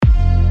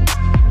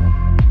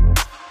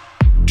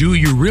Do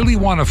you really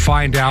want to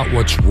find out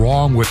what's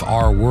wrong with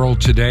our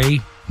world today?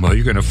 Well,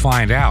 you're going to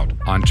find out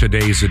on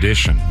today's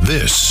edition.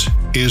 This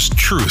is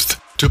Truth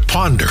to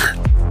Ponder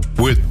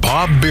with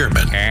Bob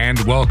Bierman. And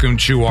welcome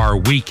to our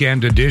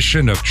weekend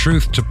edition of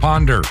Truth to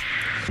Ponder.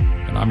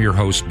 And I'm your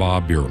host,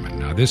 Bob Bierman.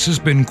 Now, this has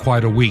been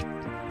quite a week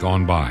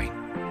gone by.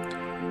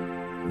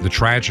 The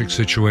tragic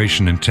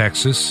situation in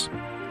Texas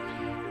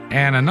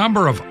and a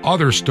number of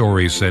other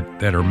stories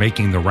that are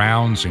making the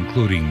rounds,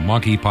 including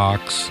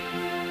monkeypox.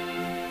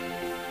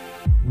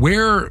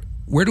 Where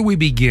do we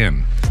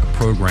begin a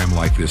program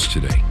like this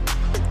today?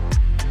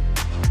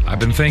 I've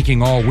been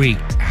thinking all week,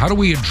 how do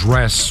we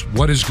address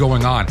what is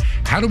going on?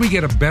 How do we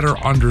get a better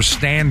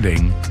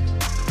understanding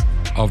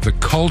of the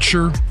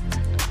culture,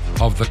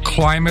 of the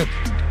climate,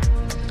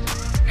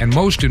 and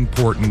most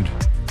important,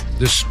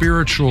 the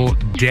spiritual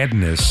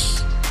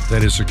deadness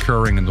that is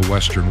occurring in the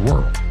Western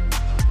world?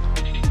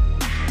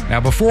 Now,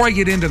 before I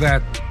get into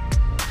that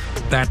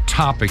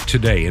topic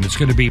today, and it's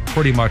going to be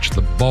pretty much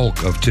the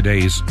bulk of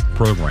today's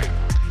program,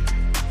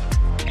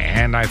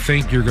 and I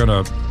think you're going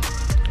to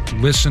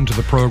listen to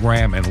the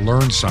program and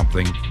learn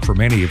something for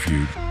many of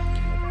you.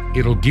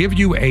 It'll give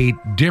you a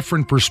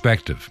different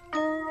perspective.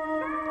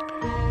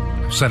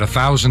 I've said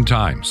 1,000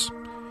 times,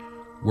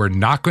 we're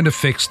not going to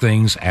fix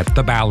things at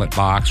the ballot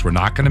box. We're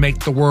not going to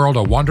make the world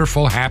a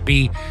wonderful,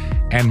 happy,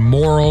 and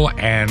moral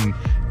and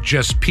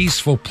just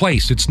peaceful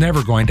place. It's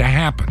never going to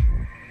happen.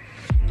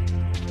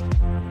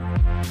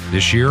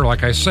 This year,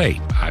 like I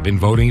say, I've been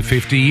voting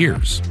 50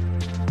 years.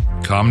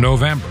 Come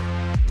November.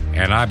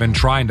 And I've been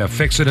trying to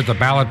fix it at the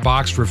ballot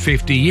box for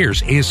 50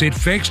 years. Is it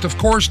fixed? Of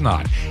course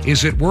not.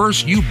 Is it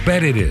worse? You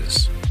bet it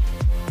is.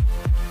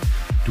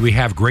 Do we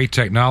have great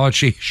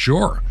technology?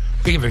 Sure.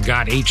 We even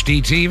got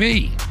HD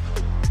TV.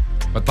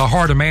 But the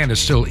heart of man is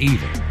still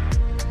evil.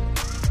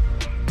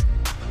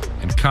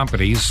 And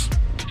companies,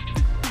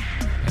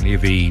 any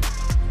of the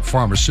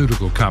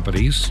pharmaceutical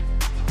companies,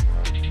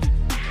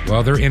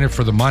 well, they're in it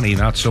for the money,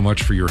 not so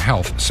much for your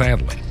health,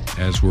 sadly,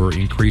 as we're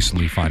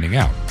increasingly finding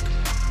out.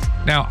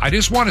 Now, I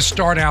just want to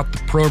start out the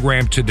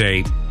program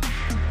today,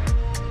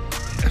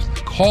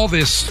 call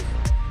this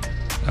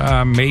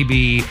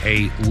maybe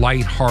a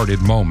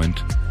lighthearted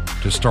moment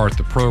to start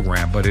the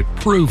program, but it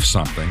proves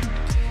something.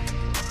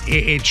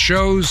 It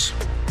shows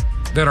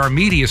that our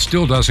media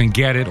still doesn't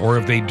get it, or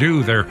if they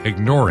do, they're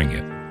ignoring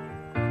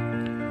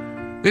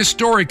it. This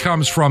story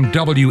comes from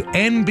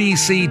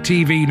WNBC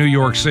TV, New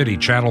York City,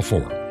 Channel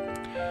 4.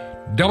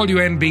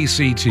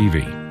 WNBC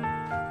TV.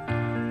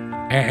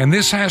 And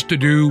this has to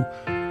do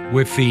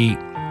with the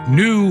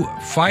new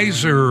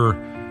Pfizer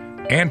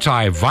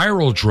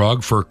antiviral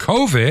drug for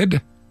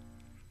COVID,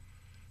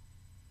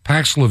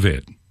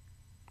 Paxlovid.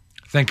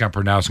 I think I'm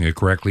pronouncing it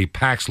correctly.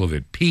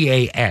 Paxlovid.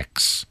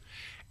 Paxlovid.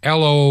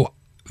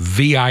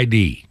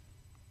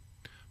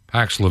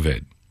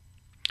 Paxlovid.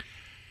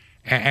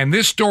 And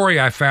this story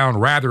I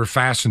found rather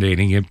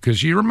fascinating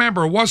because you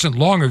remember it wasn't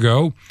long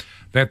ago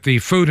that the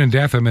Food and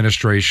Death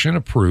Administration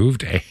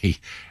approved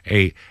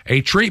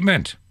a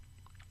treatment.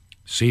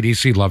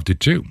 CDC loved it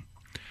too.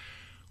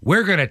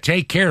 We're going to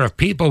take care of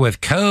people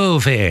with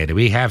COVID.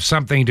 We have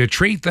something to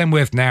treat them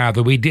with now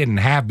that we didn't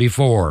have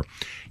before.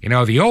 You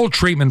know, the old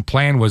treatment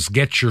plan was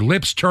get your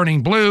lips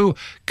turning blue,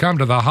 come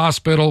to the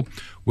hospital,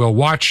 we'll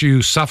watch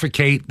you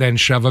suffocate, then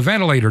shove a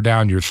ventilator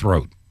down your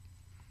throat.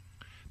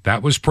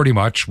 That was pretty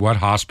much what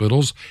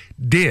hospitals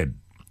did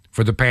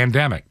for the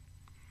pandemic.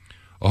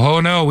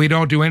 Oh, no, we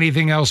don't do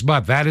anything else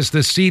but. That is the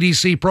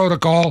CDC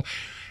protocol.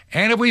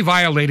 And if we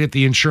violate it,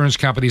 the insurance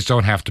companies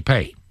don't have to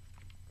pay.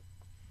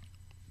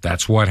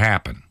 That's what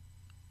happened.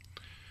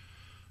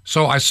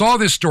 So I saw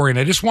this story, and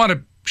I just want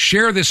to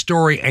share this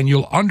story, and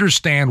you'll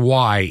understand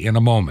why in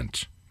a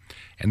moment.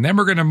 And then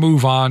we're going to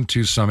move on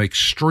to some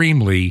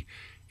extremely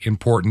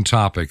important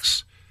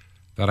topics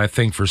that I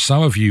think for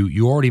some of you,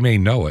 you already may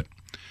know it,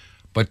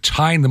 but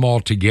tying them all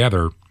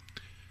together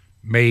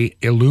may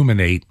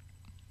illuminate,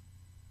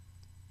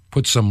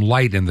 put some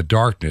light in the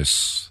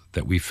darkness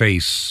that we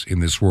face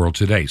in this world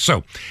today.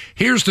 So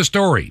here's the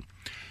story.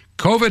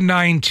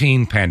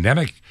 COVID-19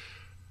 pandemic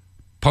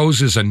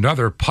poses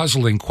another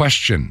puzzling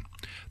question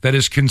that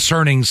is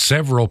concerning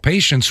several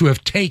patients who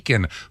have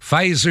taken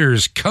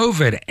Pfizer's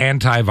COVID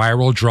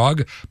antiviral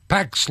drug,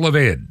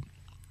 Paxlovid.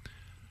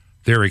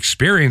 They're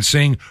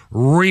experiencing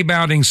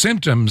rebounding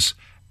symptoms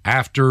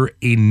after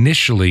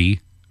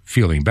initially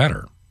feeling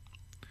better.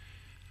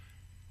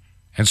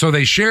 And so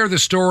they share the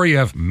story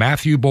of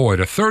Matthew Boyd,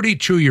 a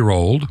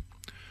 32-year-old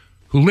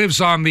who lives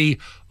on the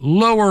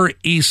Lower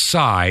East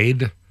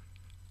Side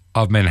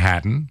of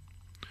Manhattan,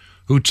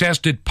 who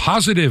tested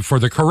positive for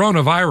the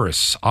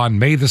coronavirus on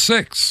May the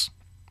 6th.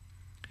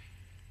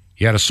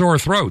 He had a sore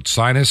throat,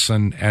 sinus,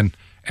 and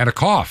a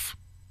cough.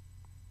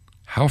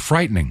 How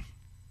frightening.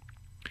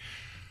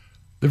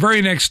 The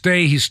very next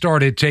day, he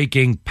started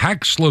taking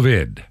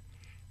Paxlovid,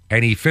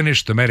 and he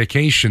finished the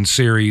medication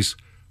series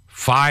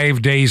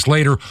 5 days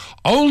later,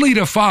 only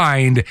to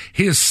find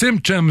his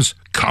symptoms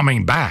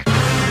coming back.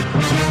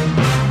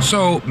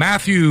 So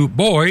Matthew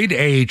Boyd,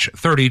 age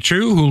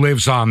 32, who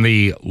lives on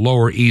the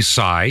Lower East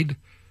Side,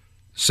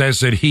 says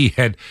that he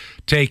had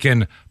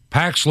taken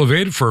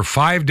Paxlovid for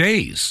 5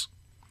 days.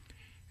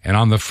 And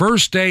on the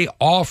first day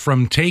off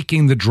from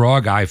taking the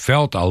drug, I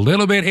felt a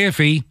little bit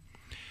iffy.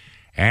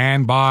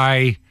 And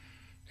by,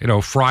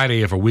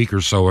 Friday of a week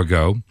or so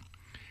ago,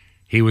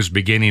 he was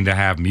beginning to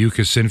have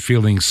mucus and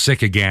feeling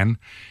sick again.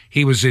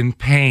 He was in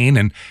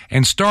pain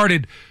and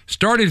started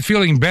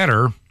feeling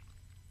better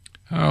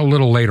a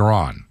little later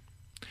on.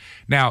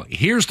 Now,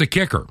 here's the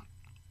kicker.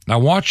 I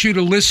want you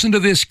to listen to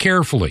this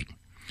carefully.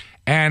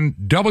 And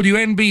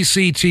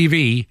WNBC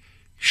TV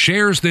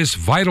shares this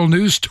vital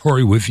news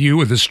story with you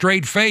with a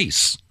straight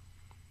face.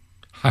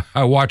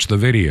 I watched the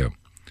video.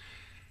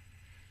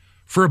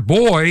 For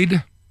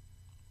Boyd,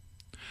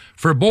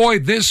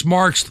 this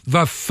marks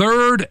the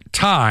third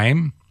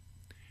time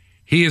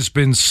he has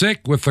been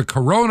sick with the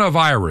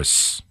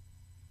coronavirus.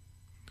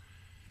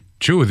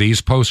 2 of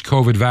these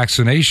post-COVID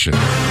vaccination.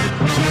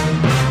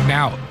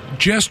 Now,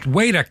 just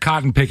wait a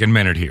cotton-picking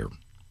minute here.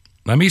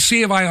 Let me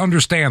see if I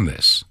understand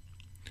this.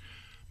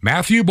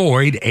 Matthew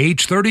Boyd,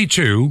 age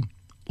 32,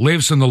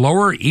 lives in the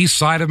Lower East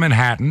Side of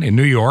Manhattan in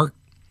New York.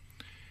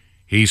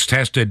 He's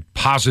tested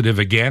positive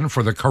again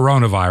for the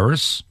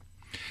coronavirus.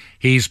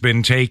 He's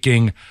been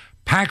taking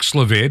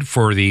Paxlovid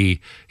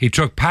he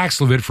took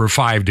Paxlovid for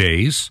 5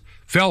 days,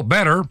 felt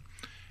better,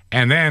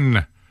 and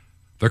then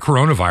the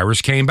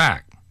coronavirus came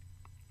back.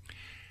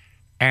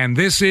 And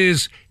this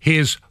is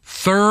his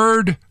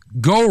third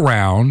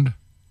go-round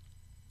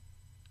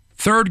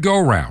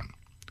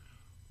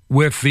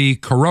with the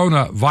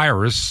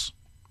coronavirus,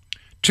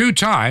 2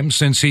 times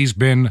since he's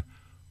been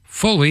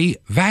fully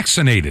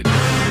vaccinated.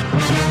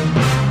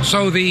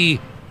 So the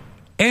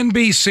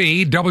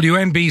WNBC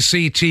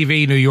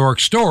TV New York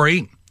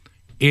story,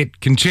 it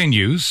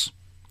continues.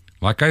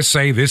 Like I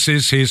say, this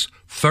is his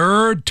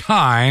third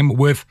time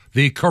with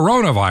the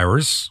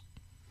coronavirus,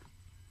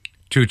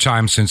 2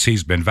 times since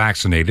he's been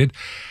vaccinated.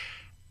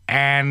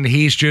 And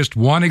he's just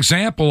one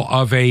example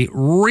of a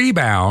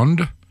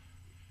rebound.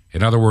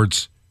 In other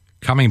words,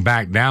 coming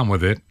back down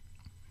with it.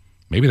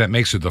 Maybe that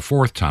makes it the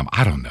 4th time.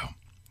 I don't know.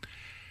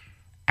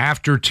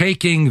 After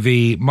taking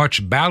the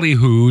much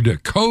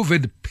ballyhooed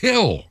COVID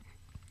pill.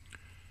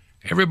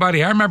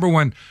 Everybody, I remember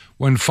when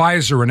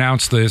Pfizer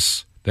announced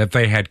this, that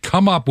they had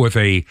come up with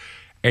a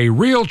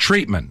real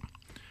treatment.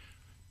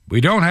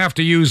 We don't have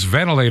to use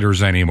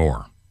ventilators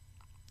anymore.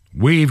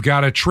 We've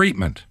got a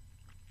treatment.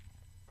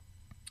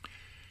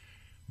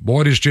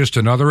 Boyd is just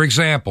another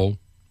example.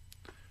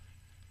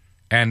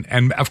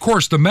 And of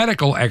course, the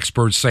medical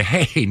experts say,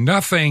 hey,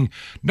 nothing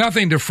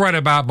to fret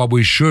about, but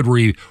we should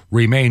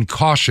remain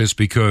cautious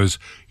because,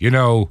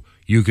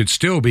 you could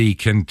still be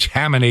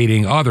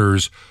contaminating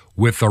others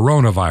with the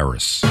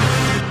coronavirus.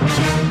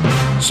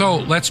 So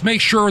let's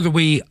make sure that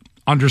we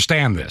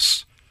understand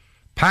this.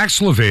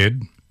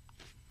 Paxlovid,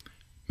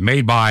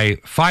 made by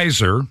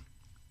Pfizer,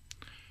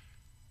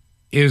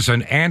 is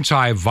an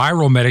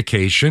antiviral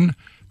medication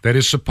that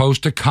is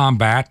supposed to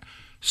combat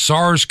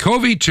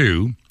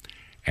SARS-CoV-2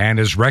 and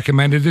is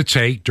recommended to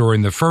take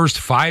during the first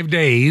 5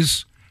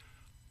 days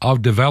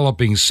of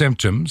developing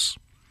symptoms.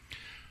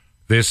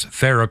 This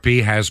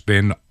therapy has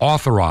been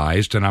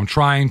authorized, and I'm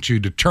trying to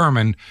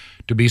determine,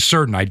 to be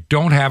certain, I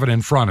don't have it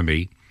in front of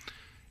me.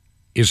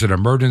 Is it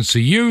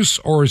emergency use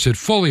or is it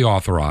fully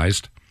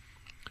authorized?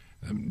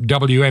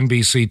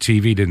 WNBC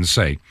TV didn't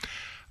say.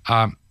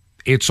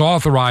 It's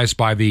authorized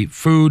by the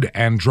Food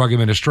and Drug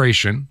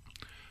Administration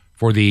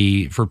for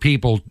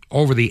people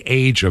over the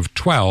age of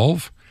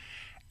 12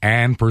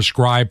 and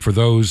prescribed for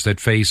those that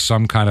face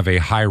some kind of a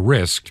high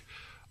risk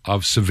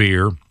of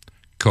severe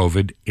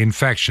COVID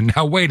infection.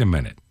 Now, wait a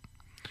minute.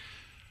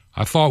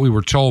 I thought we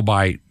were told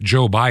by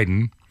Joe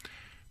Biden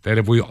that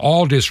if we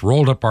all just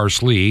rolled up our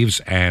sleeves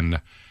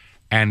and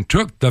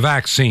took the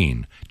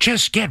vaccine,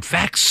 just get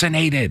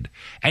vaccinated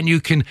and you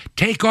can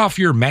take off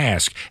your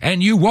mask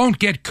and you won't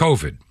get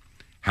COVID.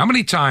 How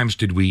many times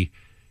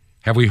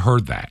have we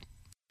heard that?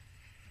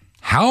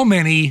 How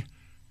many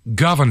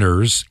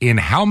governors in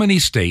how many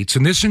states,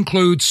 and this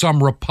includes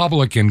some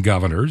Republican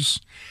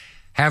governors,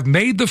 have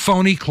made the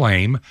phony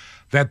claim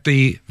that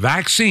the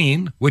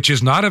vaccine, which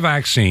is not a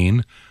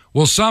vaccine,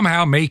 will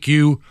somehow make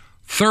you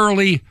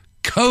thoroughly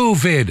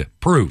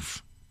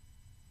COVID-proof?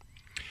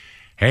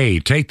 Hey,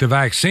 take the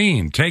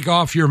vaccine. Take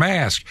off your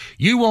mask.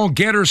 You won't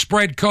get or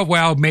spread COVID.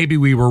 Well, maybe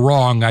we were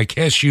wrong. I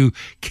guess you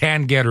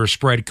can get or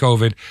spread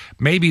COVID.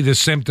 Maybe the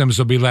symptoms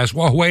will be less.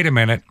 Well, wait a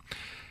minute.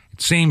 It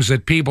seems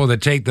that people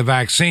that take the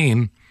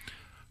vaccine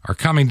are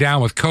coming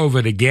down with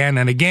COVID again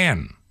and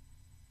again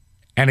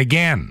and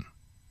again.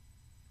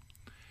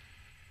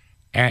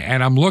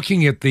 And I'm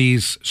looking at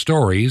these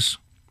stories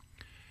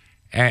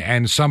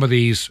and some of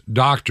these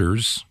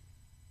doctors,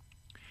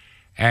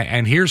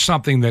 and here's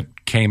something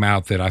that came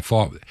out that I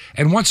thought,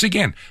 and once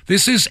again,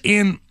 this is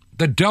in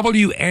the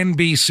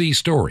WNBC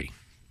story.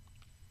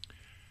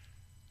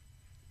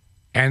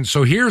 And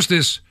so here's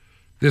this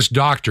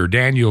doctor,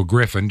 Daniel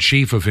Griffin,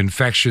 chief of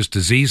infectious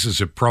diseases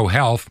at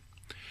ProHealth,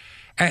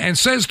 and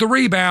says the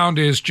rebound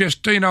is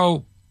just,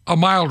 a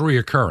mild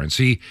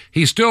reoccurrence.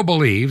 He still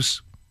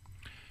believes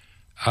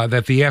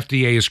that the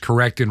FDA is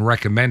correct in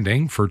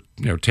recommending for,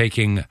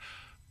 taking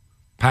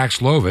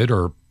Paxlovid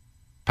or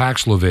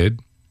Paxlovid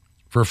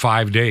for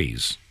 5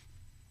 days.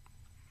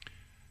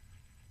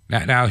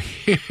 Now,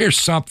 here's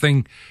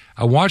something.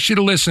 I want you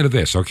to listen to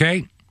this,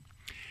 okay?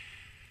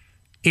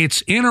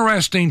 It's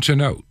interesting to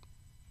note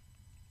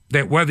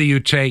that whether you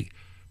take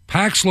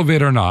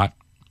Paxlovid or not,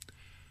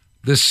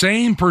 the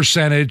same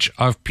percentage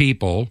of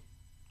people,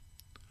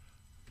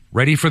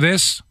 ready for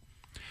this?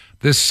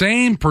 The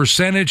same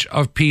percentage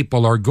of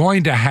people are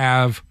going to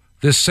have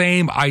the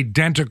same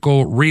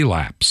identical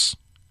relapse.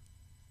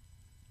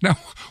 Now,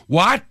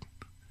 what?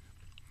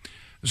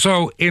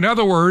 So, in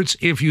other words,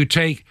 if you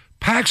take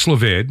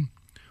Paxlovid,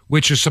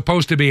 which is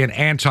supposed to be an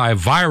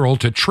antiviral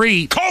to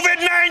treat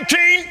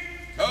COVID-19,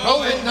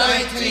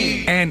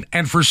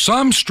 and for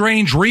some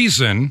strange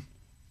reason,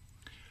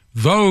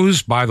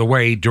 those, by the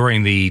way,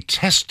 during the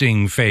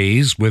testing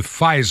phase with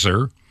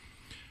Pfizer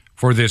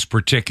for this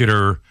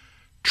particular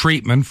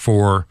treatment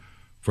for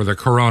the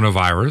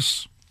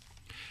coronavirus,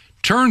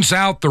 turns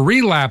out the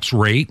relapse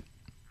rate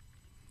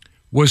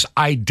was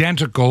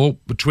identical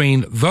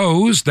between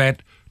those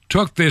that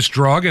took this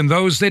drug and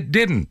those that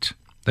didn't,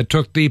 that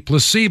took the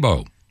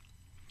placebo.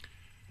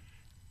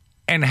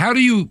 And how do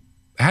you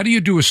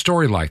do a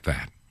story like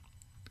that?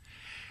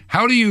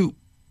 How do you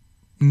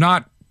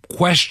not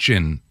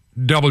question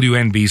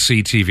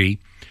WNBC TV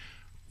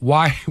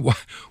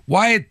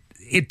why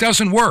it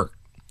doesn't work?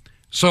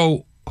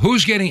 So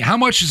how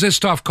much does this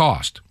stuff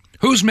cost?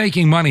 Who's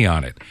making money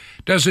on it?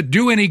 Does it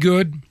do any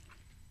good?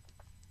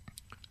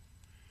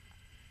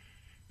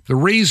 The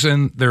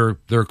reason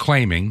they're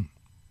claiming,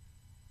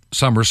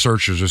 some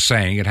researchers are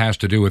saying, it has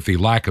to do with the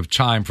lack of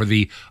time for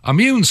the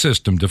immune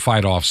system to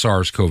fight off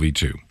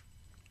SARS-CoV-2.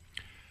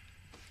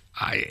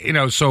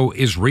 So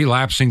is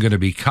relapsing going to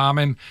be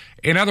common?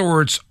 In other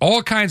words,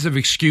 all kinds of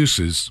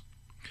excuses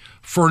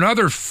for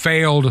another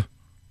failed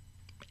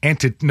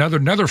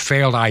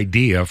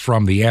idea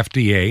from the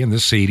FDA and the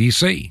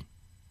CDC.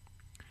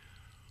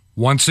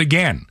 Once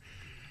again,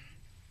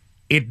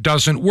 it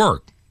doesn't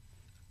work.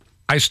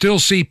 I still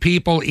see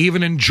people,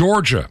 even in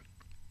Georgia,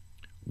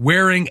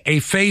 wearing a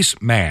face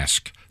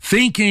mask,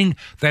 thinking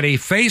that a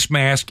face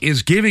mask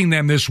is giving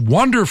them this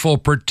wonderful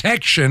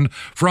protection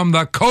from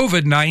the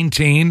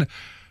COVID-19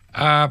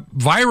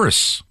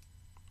 virus.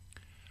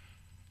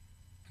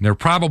 And they're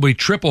probably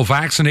triple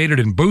vaccinated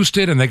and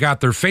boosted, and they got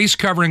their face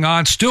covering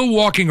on, still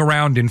walking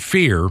around in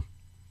fear.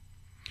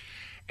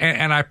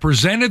 And I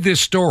presented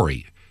this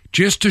story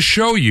just to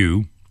show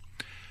you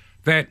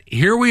that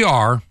here we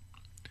are,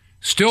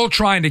 still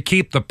trying to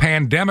keep the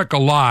pandemic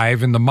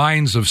alive in the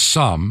minds of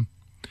some.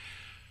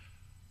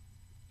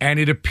 And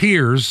it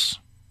appears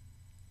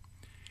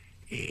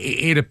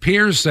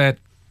that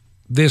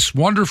this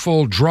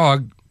wonderful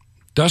drug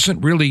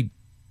doesn't really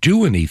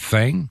do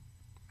anything.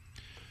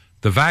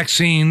 The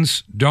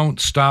vaccines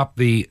don't stop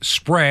the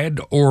spread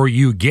or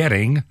you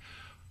getting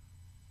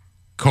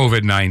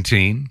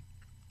COVID-19,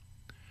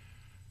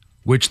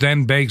 which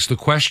then begs the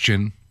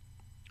question,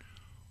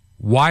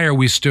 why are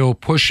we still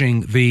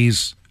pushing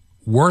these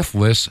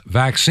worthless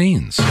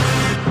vaccines?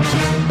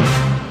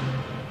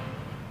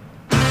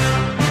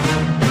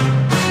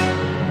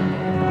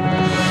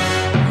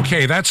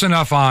 Okay, that's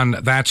enough on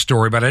that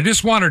story, but I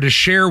just wanted to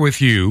share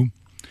with you,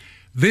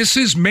 this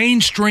is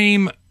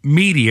mainstream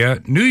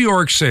media, New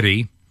York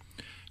City,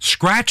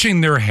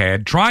 scratching their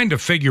head, trying to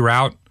figure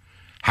out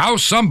how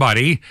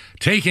somebody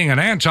taking an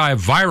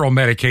antiviral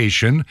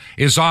medication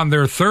is on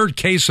their third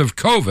case of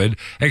COVID,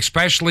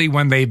 especially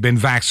when they've been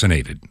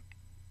vaccinated.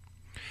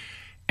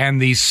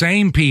 And these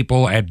same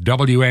people at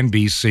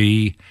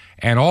WNBC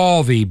and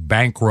all the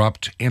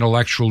bankrupt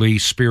intellectually,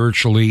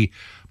 spiritually,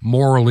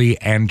 morally,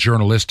 and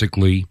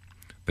journalistically,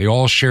 they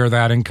all share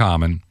that in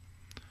common.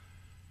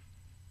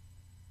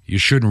 You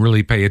shouldn't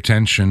really pay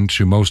attention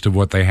to most of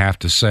what they have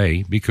to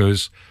say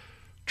because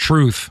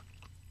truth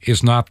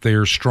is not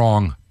their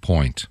strong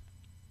point.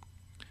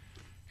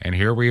 And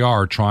here we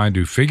are trying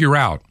to figure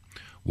out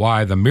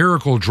why the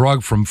miracle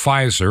drug from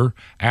Pfizer,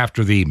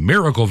 after the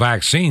miracle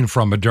vaccine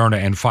from Moderna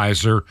and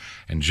Pfizer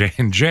and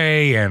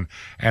J&J and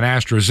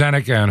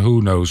AstraZeneca and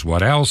who knows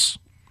what else,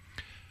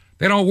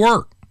 they don't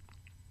work.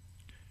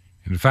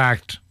 In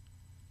fact,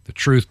 the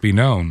truth be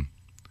known,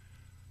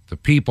 the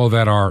people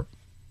that are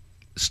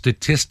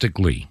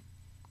statistically,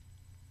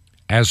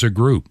 as a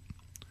group,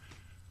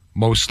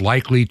 most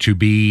likely to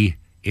be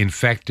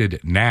infected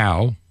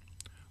now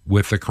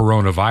with the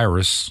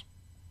coronavirus,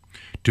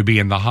 to be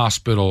in the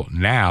hospital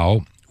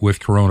now with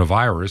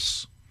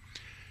coronavirus,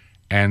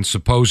 and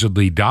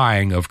supposedly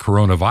dying of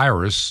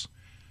coronavirus,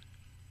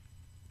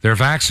 they're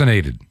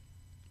vaccinated.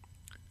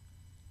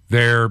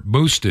 They're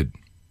boosted.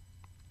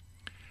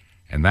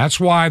 And that's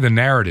why the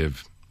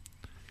narrative,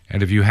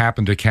 and if you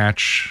happen to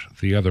catch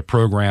the other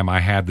program I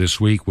had this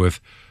week with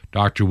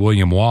Dr.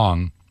 William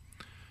Wong,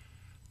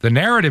 the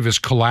narrative is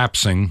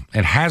collapsing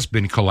and has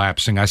been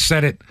collapsing. I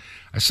said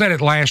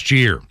it last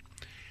year.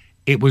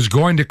 it was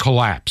going to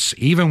collapse,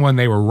 even when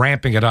they were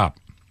ramping it up.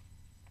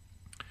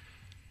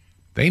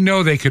 They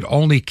know they could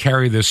only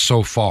carry this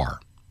so far.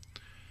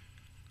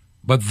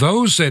 But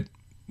those that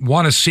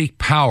want to seek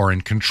power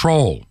and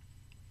control,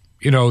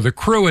 the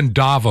crew in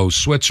Davos,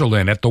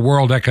 Switzerland at the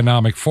World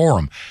Economic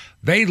Forum,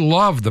 they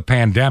love the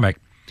pandemic.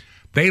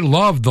 They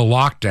love the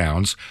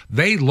lockdowns.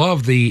 They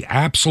love the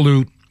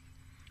absolute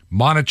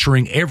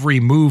monitoring every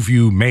move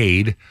you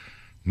made.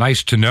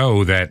 Nice to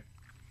know that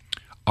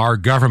our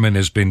government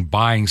has been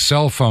buying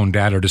cell phone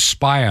data to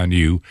spy on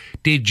you.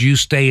 Did you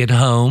stay at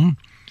home?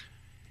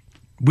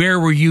 Where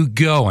were you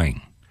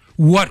going?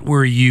 What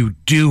were you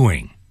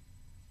doing?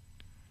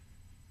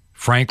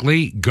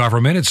 Frankly,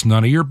 government, it's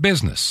none of your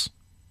business.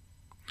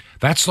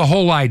 That's the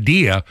whole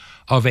idea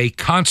of a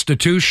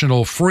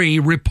constitutional free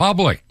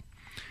republic.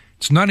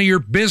 It's none of your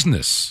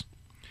business.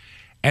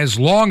 As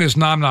long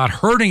as I'm not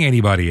hurting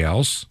anybody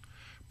else,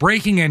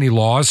 breaking any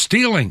laws,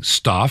 stealing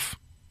stuff,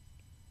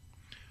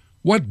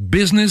 what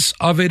business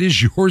of it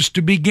is yours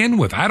to begin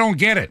with? I don't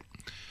get it.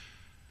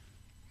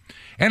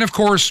 And of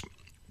course,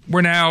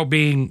 we're now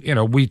being,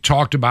 we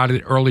talked about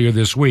it earlier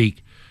this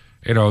week,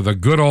 the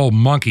good old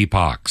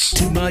monkeypox.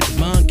 Too much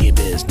monkey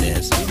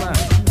business.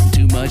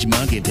 Too much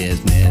monkey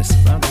business.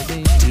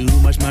 Too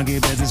much monkey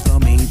business for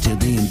me to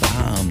be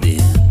involved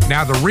in.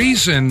 Now, the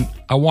reason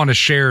I want to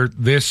share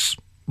this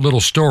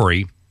little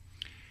story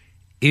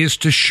is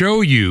to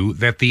show you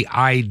that the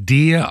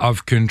idea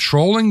of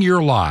controlling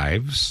your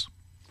lives,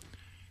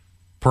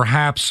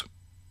 perhaps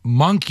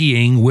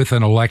monkeying with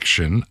an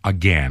election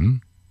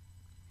again,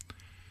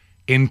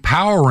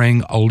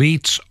 empowering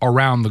elites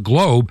around the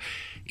globe,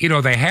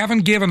 they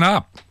haven't given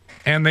up,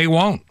 and they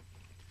won't.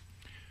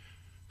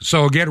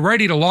 So get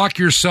ready to lock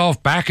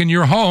yourself back in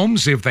your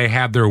homes if they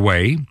have their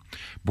way.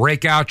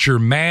 Break out your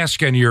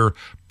mask and your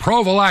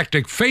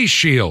prophylactic face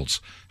shields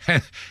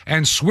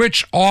and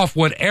switch off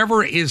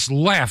whatever is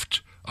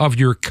left of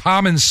your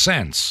common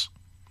sense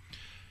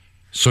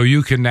so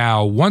you can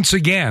now once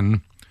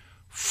again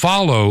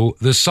follow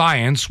the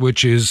science,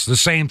 which is the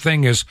same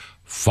thing as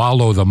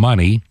follow the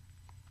money.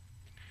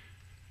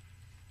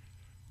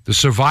 The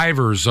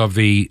survivors of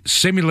the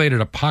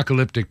simulated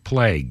apocalyptic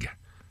plague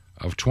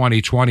of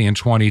 2020 and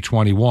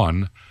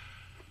 2021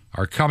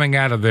 are coming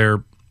out of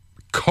their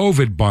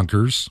COVID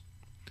bunkers.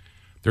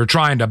 They're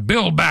trying to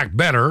build back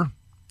better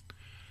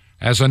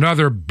as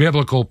another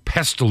biblical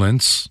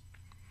pestilence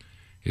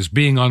is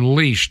being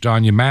unleashed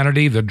on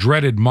humanity, the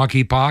dreaded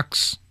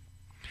monkeypox.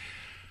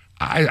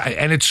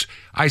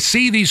 I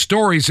see these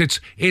stories.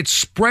 It's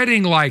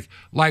spreading like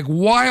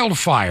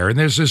wildfire. And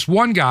there's this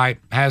one guy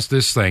has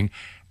this thing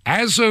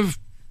as of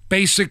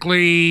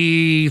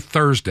basically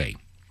Thursday.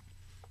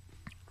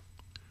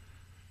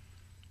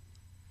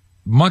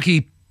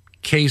 Monkeypox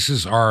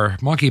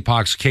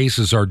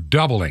cases are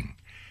doubling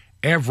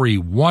every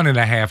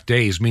 1.5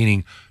 days,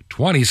 meaning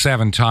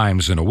 27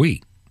 times in a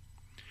week.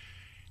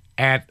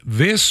 At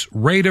this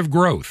rate of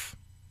growth,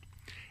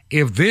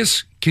 if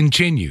this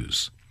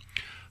continues,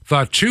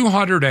 the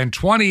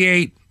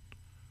 228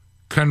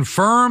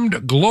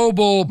 confirmed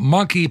global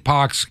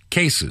monkeypox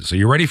cases, are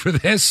you ready for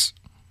this?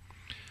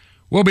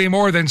 Will be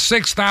more than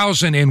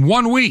 6,000 in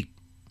 1 week,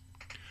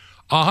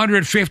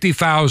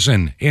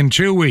 150,000 in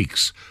 2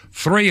 weeks,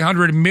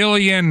 300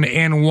 million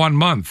in 1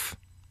 month.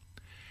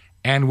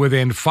 And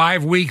within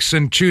 5 weeks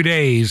and 2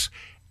 days,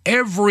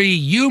 every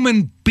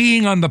human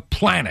being on the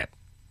planet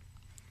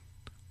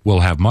will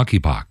have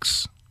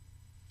monkeypox.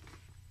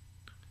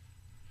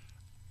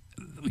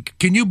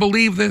 Can you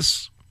believe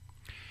this?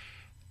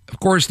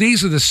 Of course,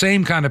 these are the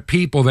same kind of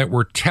people that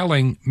were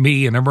telling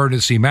me in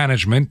emergency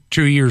management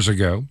 2 years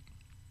ago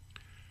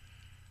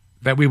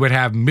that we would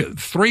have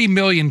 3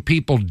 million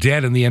people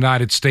dead in the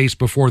United States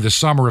before the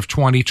summer of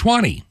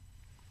 2020.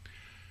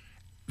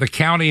 The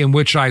county in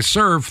which I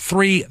serve,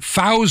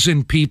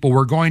 3,000 people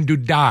were going to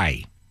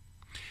die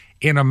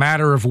in a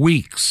matter of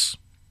weeks.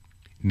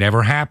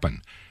 Never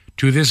happened.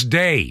 To this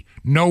day,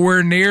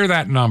 nowhere near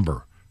that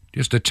number,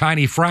 just a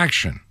tiny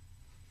fraction.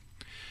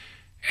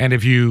 And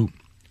if you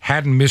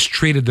hadn't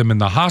mistreated them in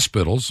the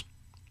hospitals,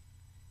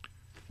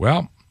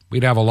 well,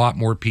 we'd have a lot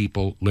more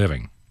people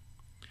living.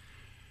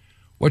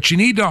 What you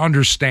need to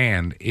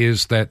understand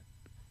is that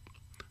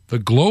the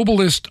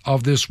globalists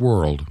of this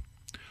world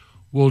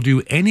will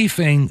do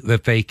anything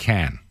that they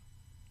can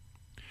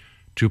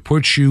to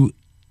put you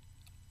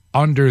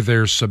under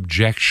their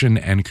subjection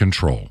and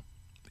control.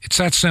 It's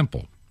that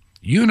simple.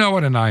 You know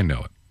it and I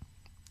know it.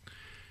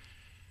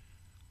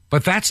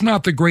 But that's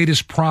not the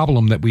greatest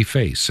problem that we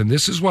face. And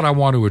this is what I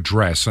want to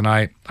address. And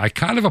I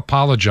kind of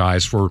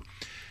apologize for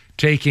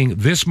taking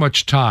this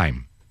much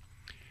time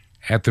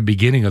at the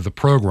beginning of the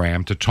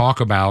program to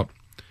talk about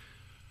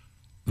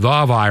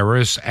the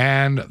virus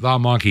and the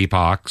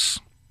monkeypox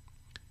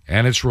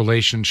and its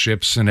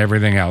relationships and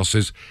everything else.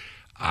 But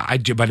I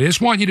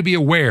just want you to be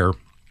aware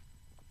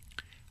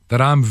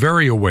that I'm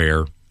very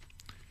aware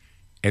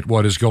at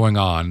what is going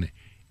on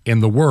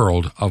in the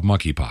world of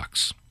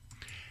monkeypox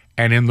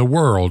and in the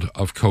world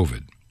of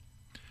COVID.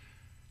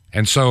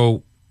 And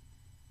so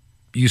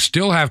you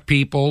still have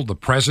people, the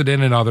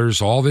president and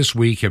others, all this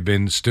week have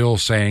been still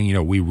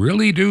saying, we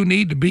really do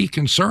need to be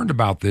concerned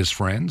about this,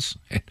 friends.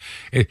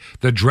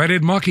 The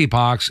dreaded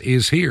monkeypox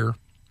is here.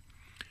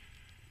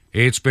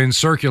 It's been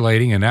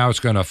circulating, and now it's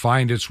going to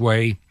find its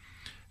way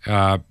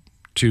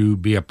to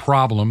be a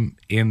problem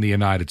in the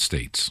United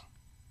States.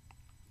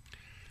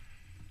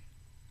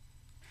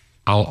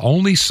 I'll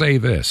only say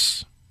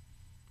this.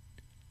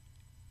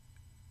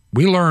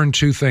 We learned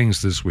two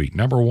things this week.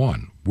 Number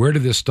one, where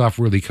did this stuff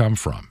really come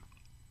from?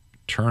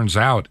 Turns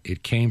out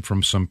it came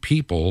from some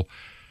people,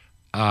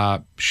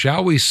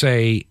 shall we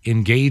say,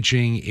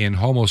 engaging in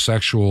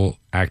homosexual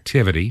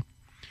activity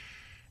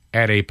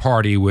at a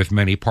party with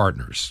many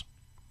partners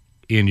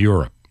in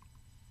Europe.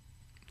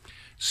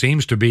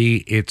 Seems to be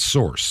its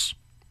source.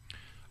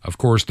 Of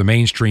course, the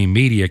mainstream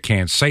media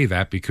can't say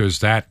that because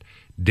that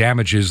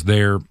damages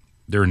their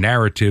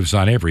narratives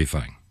on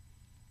everything.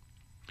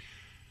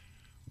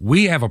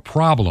 We have a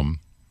problem,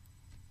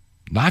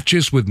 not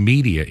just with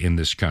media in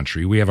this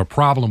country. We have a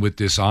problem with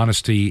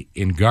dishonesty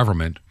in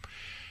government.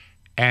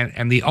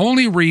 And the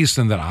only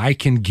reason that I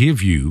can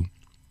give you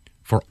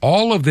for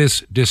all of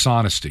this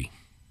dishonesty,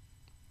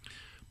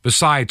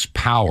 besides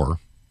power,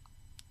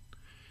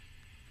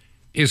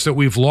 is that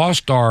we've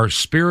lost our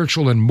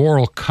spiritual and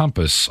moral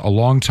compass a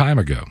long time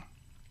ago.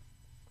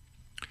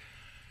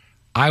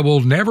 I will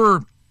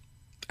never,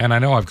 and I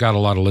know I've got a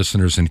lot of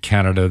listeners in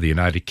Canada, the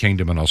United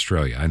Kingdom, and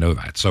Australia. I know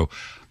that. So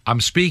I'm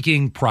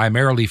speaking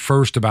primarily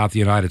first about the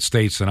United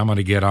States, and I'm going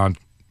to get on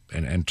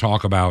and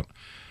talk about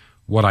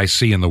what I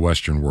see in the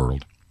Western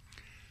world.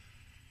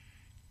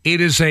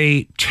 It is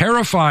a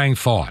terrifying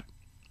thought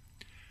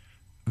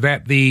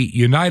that the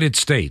United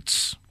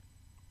States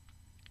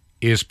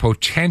is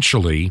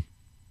potentially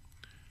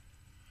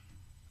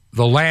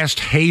the last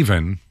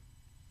haven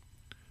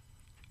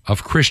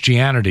of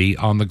Christianity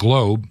on the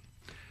globe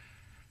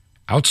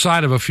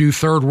outside of a few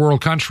third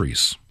world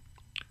countries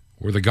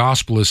where the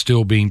gospel is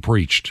still being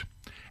preached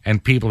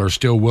and people are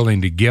still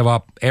willing to give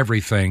up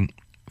everything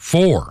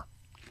for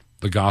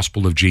the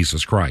gospel of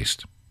Jesus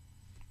Christ.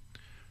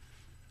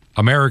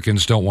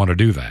 Americans don't want to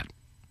do that.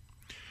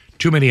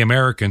 Too many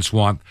Americans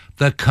want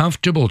the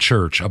comfortable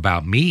church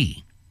about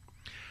me.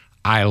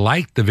 I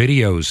like the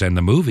videos and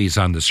the movies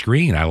on the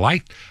screen. I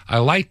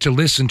like to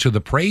listen to the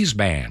praise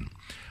band.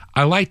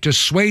 I like to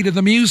sway to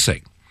the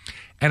music.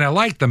 And I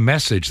like the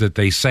message that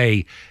they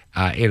say,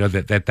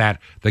 that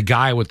the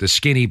guy with the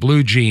skinny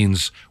blue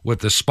jeans with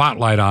the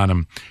spotlight on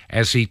him,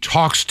 as he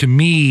talks to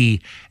me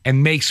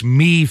and makes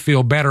me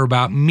feel better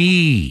about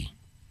me.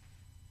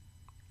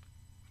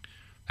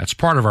 That's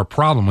part of our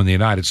problem in the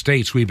United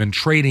States. We've been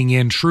trading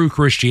in true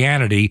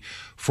Christianity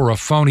for a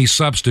phony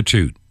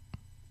substitute.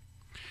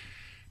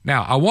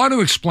 Now, I want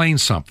to explain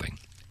something,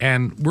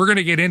 and we're going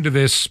to get into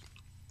this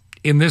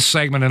in this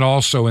segment and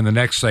also in the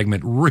next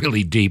segment,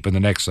 really deep in the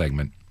next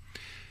segment.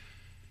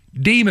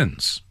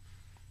 Demons,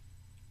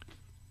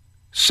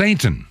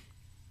 Satan,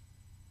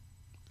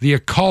 the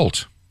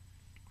occult,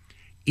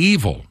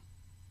 evil,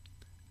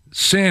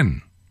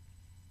 sin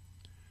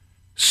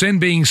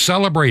being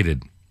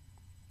celebrated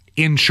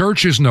in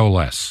churches, no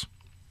less.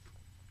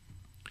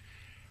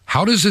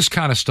 How does this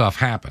kind of stuff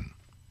happen?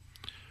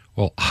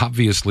 Well,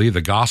 obviously,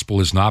 the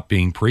gospel is not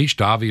being preached.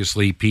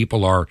 Obviously,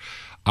 people are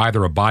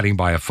either abiding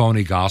by a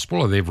phony gospel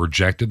or they've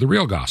rejected the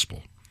real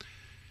gospel.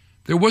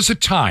 There was a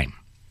time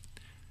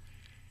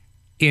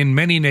in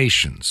many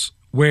nations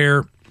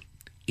where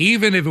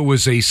even if it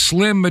was a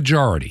slim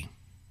majority,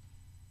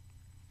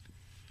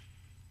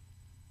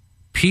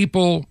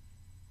 there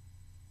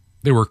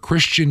were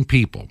Christian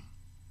people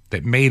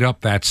that made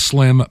up that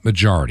slim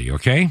majority,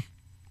 okay?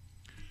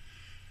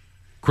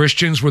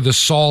 Christians were the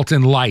salt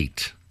and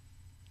light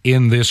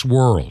in this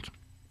world.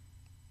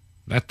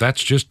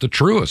 That's just the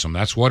truism.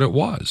 That's what it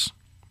was.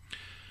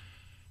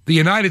 The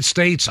United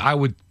States, I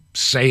would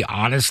say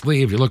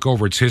honestly, if you look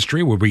over its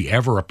history, were we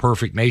ever a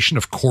perfect nation?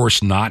 Of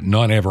course not.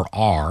 None ever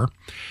are.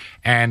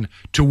 And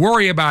to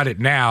worry about it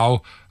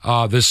now,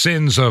 the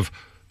sins of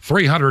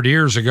 300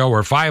 years ago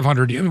or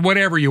 500,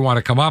 whatever you want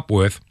to come up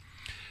with,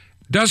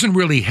 doesn't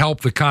really help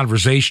the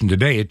conversation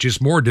today. It's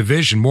just more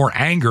division, more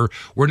anger.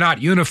 We're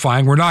not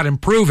unifying. We're not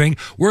improving.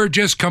 We're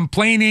just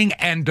complaining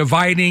and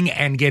dividing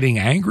and getting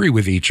angry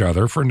with each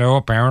other for no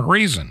apparent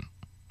reason.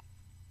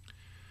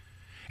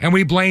 And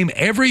we blame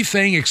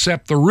everything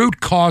except the root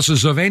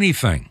causes of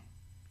anything.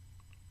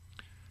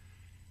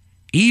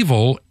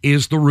 Evil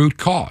is the root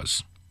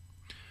cause.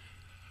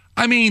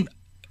 I mean,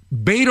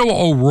 Beto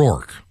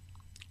O'Rourke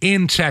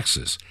in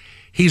Texas,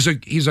 he's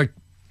a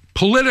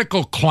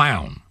political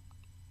clown.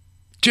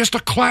 Just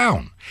a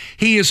clown.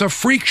 He is a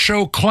freak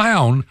show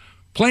clown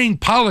playing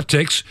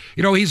politics.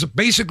 He's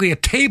basically a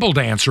table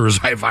dancer, as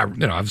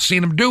I've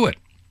seen him do it.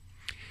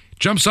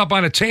 Jumps up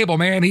on a table,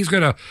 man.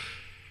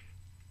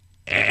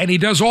 And he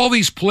does all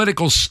these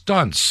political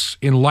stunts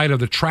in light of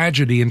the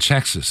tragedy in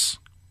Texas.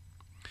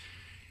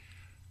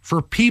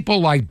 For people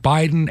like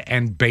Biden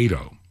and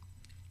Beto,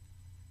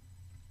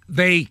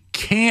 they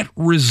can't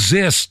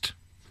resist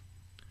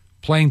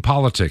playing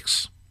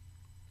politics,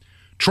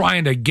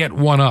 trying to get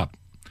one up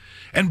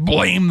and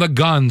blame the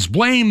guns,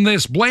 blame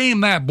this,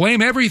 blame that,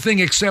 blame everything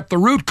except the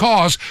root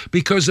cause,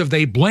 because if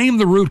they blame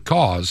the root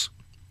cause,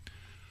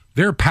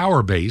 their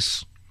power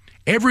base,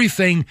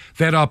 everything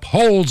that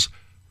upholds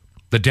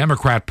the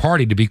Democrat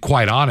Party, to be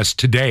quite honest,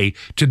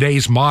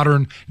 today's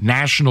modern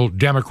national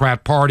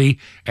Democrat Party,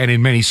 and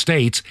in many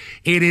states,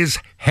 it is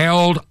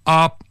held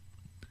up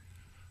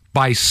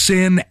by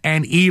sin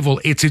and evil.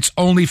 It's its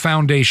only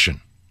foundation.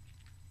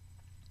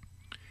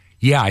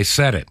 Yeah, I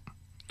said it.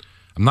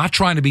 I'm not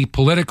trying to be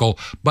political,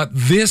 but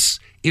this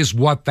is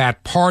what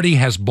that party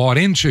has bought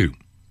into.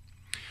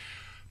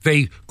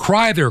 They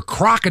cry their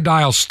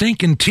crocodile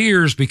stinking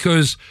tears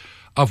because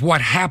of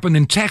what happened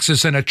in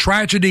Texas, and a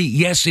tragedy,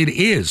 yes, it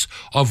is.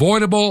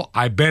 Avoidable,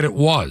 I bet it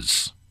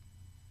was.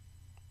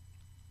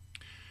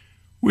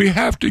 We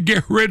have to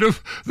get rid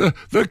of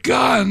the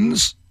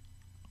guns.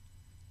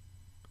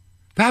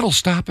 That'll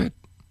stop it.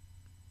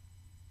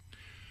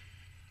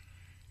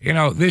 You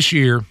know, this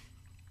year,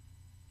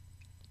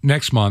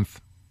 next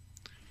month,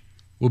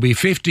 will be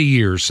 50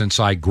 years since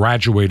I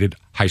graduated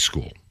high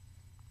school.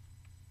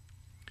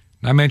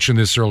 I mentioned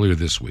this earlier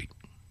this week.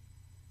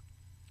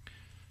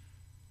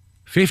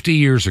 50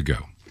 years ago,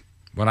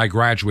 when I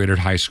graduated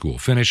high school,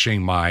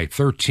 finishing my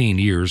 13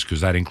 years, because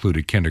that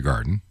included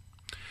kindergarten.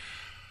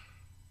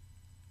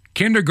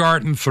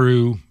 Kindergarten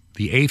through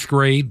the 8th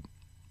grade,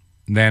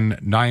 then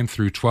 9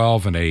 through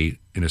 12 in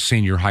a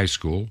senior high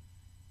school.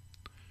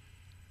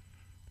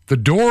 The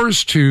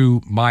doors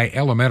to my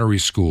elementary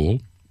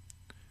school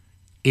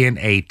in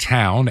a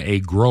town,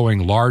 a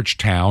growing large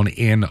town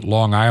in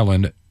Long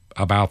Island,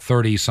 about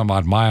 30 some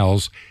odd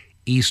miles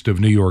east of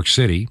New York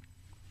City,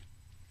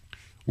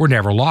 were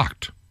never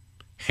locked.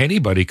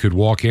 Anybody could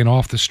walk in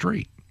off the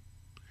street.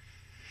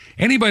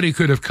 Anybody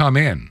could have come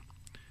in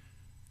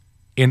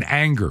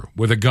anger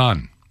with a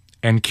gun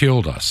and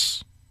killed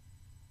us.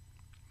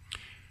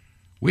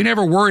 We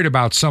never worried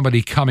about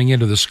somebody coming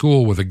into the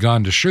school with a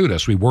gun to shoot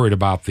us. We worried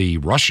about the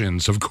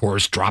Russians, of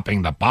course,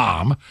 dropping the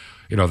bomb,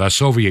 the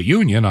Soviet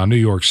Union on New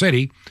York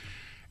City.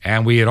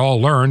 And we had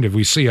all learned, if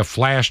we see a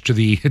flash to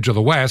the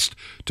west,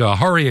 to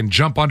hurry and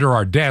jump under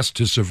our desk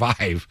to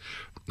survive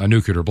a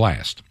nuclear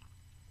blast.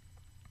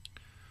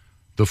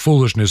 The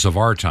foolishness of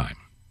our time.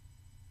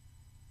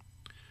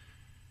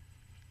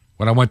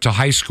 When I went to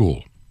high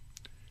school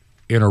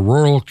in a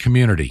rural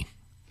community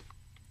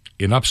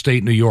in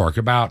upstate New York,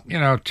 about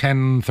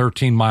 10,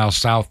 13 miles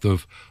south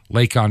of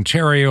Lake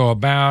Ontario,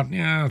 about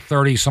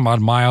 30 some odd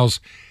miles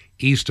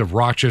east of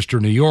Rochester,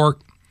 New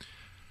York,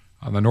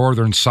 on the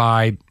northern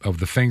side of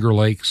the Finger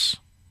Lakes.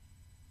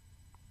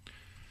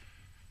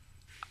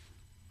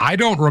 I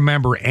don't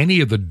remember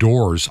any of the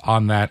doors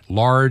on that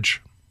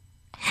large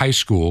high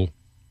school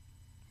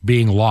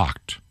being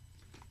locked.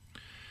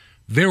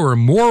 There were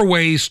more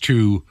ways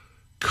to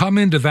come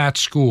into that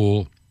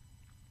school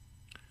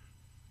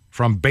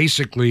from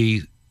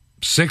basically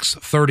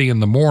 6:30 in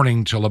the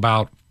morning till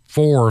about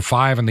 4 or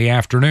 5 in the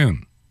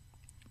afternoon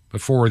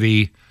before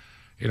the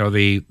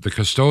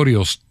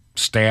custodial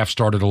staff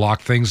started to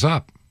lock things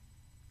up.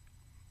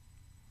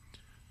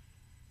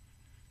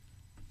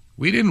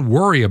 We didn't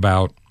worry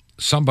about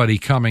somebody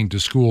coming to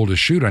school to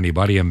shoot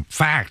anybody. In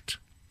fact,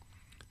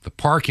 the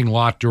parking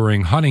lot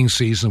during hunting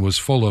season was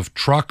full of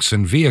trucks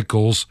and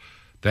vehicles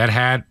that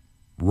had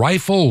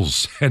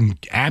rifles and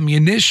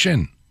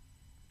ammunition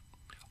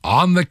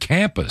on the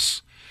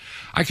campus.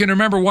 I can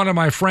remember one of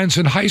my friends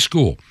in high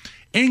school,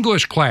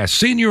 English class,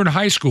 senior in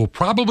high school,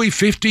 probably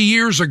 50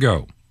 years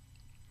ago.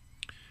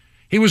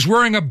 He was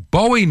wearing a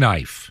Bowie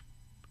knife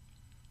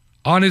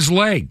on his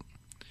leg,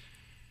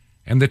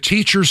 and the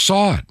teacher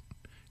saw it.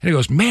 And he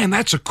goes, "Man,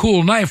 that's a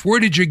cool knife. Where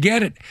did you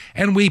get it?"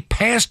 And we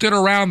passed it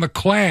around the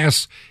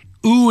class,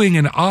 oohing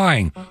and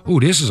eyeing.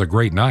 "Ooh, this is a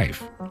great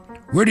knife.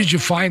 Where did you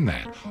find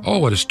that?"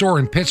 "Oh, at a store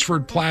in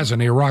Pittsford Plaza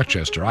near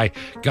Rochester. I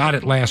got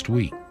it last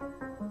week."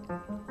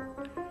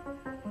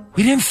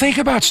 We didn't think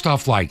about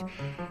stuff like,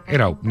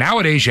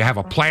 nowadays you have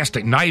a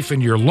plastic knife in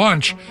your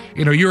lunch,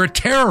 you're a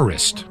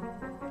terrorist.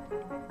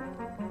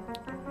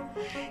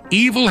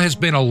 Evil has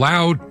been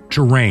allowed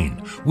to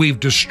reign. We've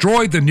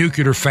destroyed the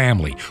nuclear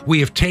family. We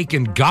have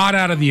taken God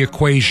out of the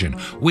equation.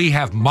 We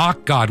have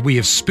mocked God. We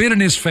have spit in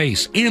his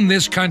face in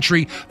this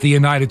country, the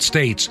United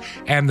States.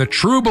 And the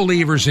true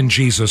believers in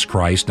Jesus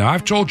Christ, now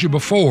I've told you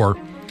before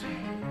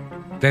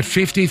that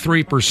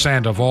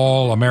 53% of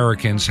all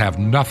Americans have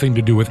nothing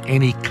to do with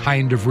any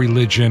kind of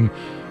religion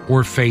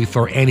or faith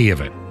or any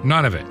of it.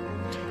 None of it.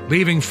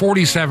 Leaving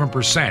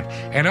 47%.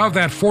 And of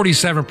that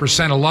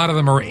 47%, a lot of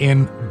them are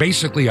in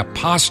basically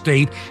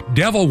apostate,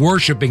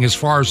 devil-worshiping, as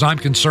far as I'm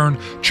concerned,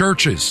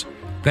 churches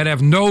that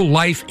have no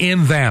life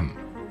in them.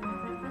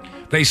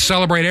 They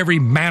celebrate every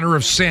manner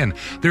of sin.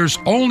 There's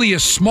only a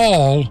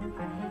small,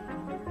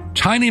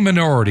 tiny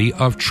minority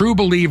of true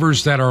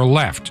believers that are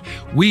left.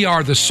 We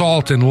are the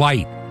salt and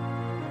light.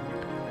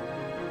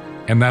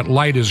 And that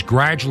light is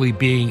gradually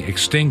being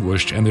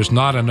extinguished, and there's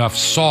not enough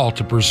salt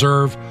to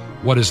preserve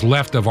what is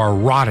left of our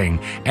rotting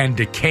and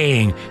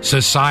decaying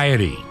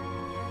society.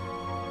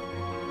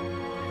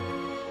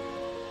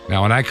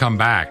 Now, when I come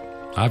back,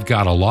 I've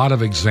got a lot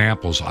of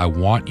examples I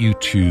want you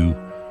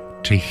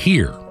to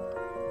hear.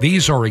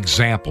 These are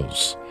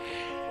examples,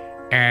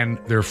 and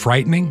they're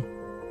frightening.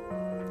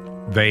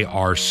 They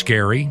are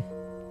scary.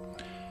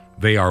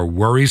 They are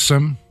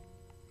worrisome,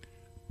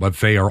 but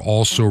they are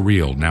also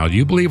real. Now, do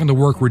you believe in the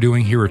work we're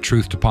doing here at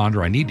Truth to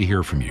Ponder? I need to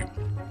hear from you.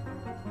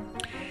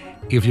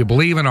 If you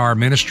believe in our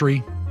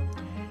ministry,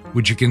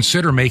 would you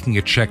consider making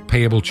a check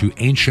payable to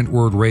Ancient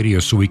Word Radio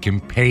so we can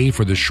pay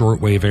for the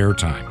shortwave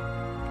airtime?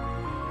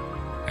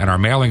 And our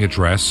mailing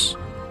address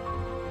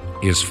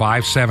is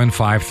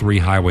 5753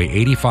 Highway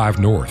 85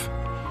 North.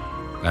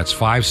 That's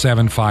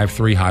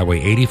 5753 Highway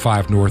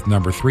 85 North,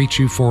 number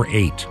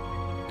 3248.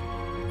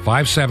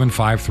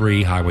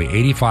 5753 Highway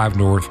 85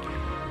 North,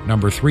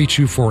 number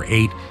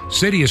 3248.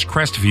 City is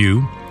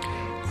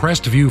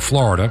Crestview,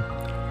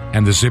 Florida,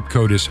 and the zip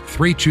code is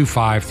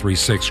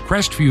 32536.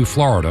 Crestview,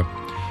 Florida,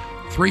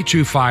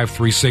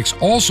 32536.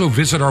 Also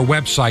visit our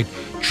website,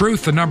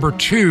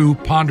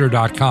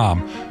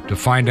 truth2ponder.com, to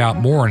find out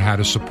more on how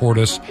to support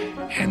us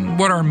and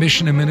what our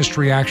mission and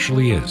ministry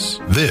actually is.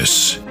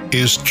 This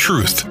is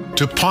Truth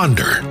to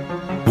Ponder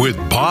with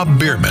Bob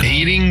Bierman.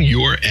 Hating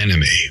your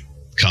enemy.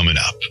 Coming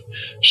up.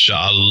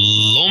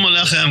 Shalom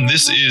Aleichem.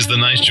 This is the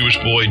nice Jewish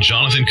boy,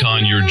 Jonathan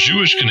Kahn, your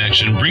Jewish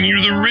connection, bringing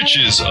you the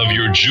riches of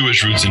your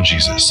Jewish roots in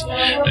Jesus.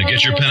 Now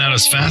get your pen out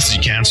as fast as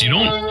you can so you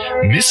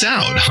don't miss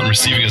out on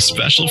receiving a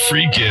special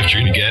free gift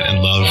you're going to get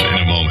and love in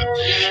a moment.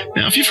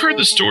 Now, if you've heard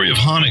the story of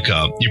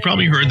Hanukkah, you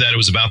probably heard that it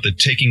was about the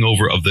taking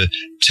over of the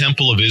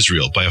Temple of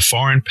Israel by a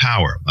foreign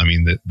power. I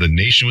mean, the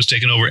nation was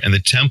taken over and the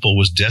temple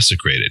was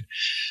desecrated.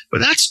 But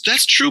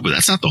that's true, but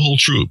that's not the whole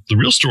truth. The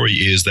real story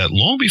is that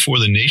long before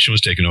the nation was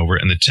taken over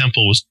and the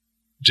temple was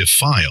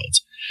defiled,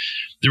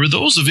 there were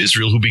those of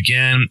Israel who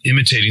began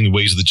imitating the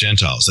ways of the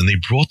Gentiles, and they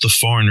brought the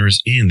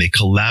foreigners in. They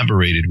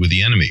collaborated with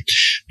the enemy.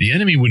 The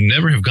enemy would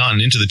never have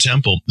gotten into the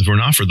temple if it were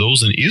not for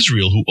those in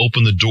Israel who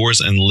opened the doors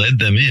and led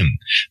them in.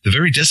 The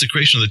very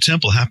desecration of the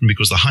temple happened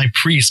because the high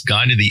priest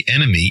guided the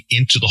enemy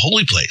into the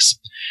holy place.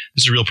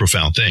 This is a real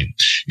profound thing.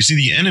 You see,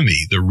 the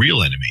enemy, the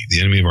real enemy, the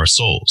enemy of our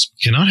souls,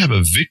 cannot have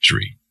a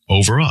victory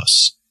over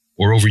us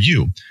or over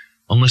you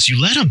unless you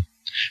let him.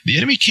 The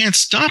enemy can't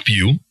stop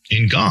you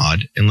in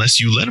God unless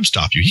you let him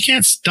stop you. He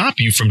can't stop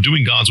you from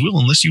doing God's will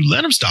unless you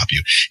let him stop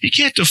you. He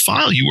can't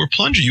defile you or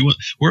plunder you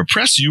or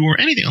oppress you or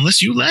anything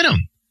unless you let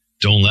him.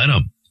 Don't let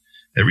him.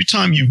 Every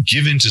time you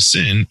give in to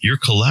sin, you're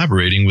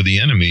collaborating with the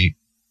enemy.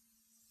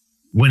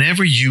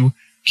 Whenever you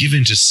give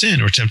in to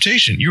sin or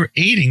temptation, you're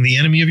aiding the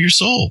enemy of your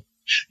soul.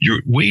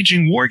 You're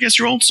waging war against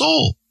your own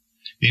soul.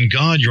 In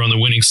God, you're on the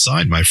winning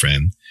side, my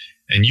friend,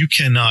 and you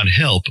cannot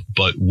help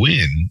but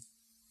win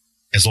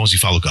as long as you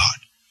follow God,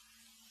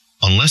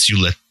 unless you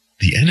let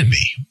the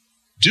enemy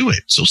do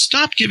it. So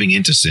stop giving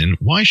in to sin.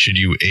 Why should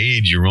you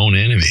aid your own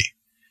enemy?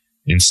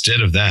 Instead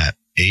of that,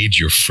 aid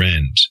your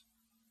friend.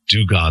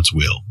 Do God's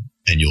will,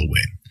 and you'll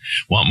win.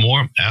 Want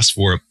more? Ask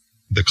for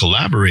The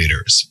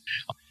Collaborators.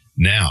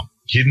 Now,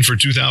 hidden for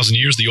 2,000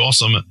 years, the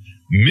awesome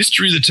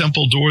Mystery of the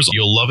Temple Doors.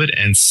 You'll love it.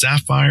 And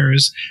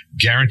Sapphires,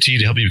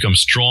 guaranteed to help you become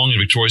strong and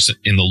victorious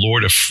in the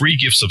Lord. A free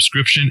gift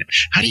subscription.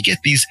 How do you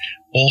get these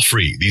all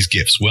free, these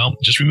gifts? Well,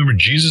 just remember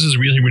Jesus'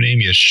 real Hebrew name,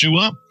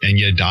 Yeshua, and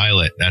you dial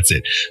it. That's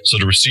it. So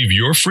to receive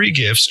your free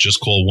gifts, just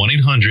call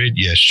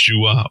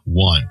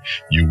 1-800-YESHUA-1.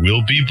 You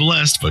will be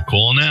blessed, but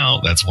call now.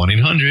 That's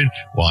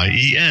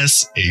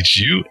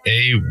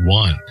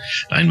 1-800-YESHUA-1.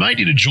 I invite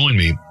you to join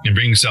me in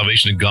bringing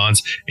salvation to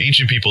God's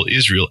ancient people,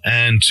 Israel,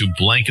 and to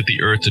blanket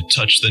the earth to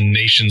touch the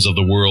nations of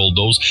the world,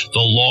 those, the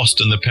lost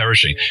and the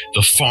perishing.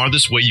 The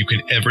farthest way you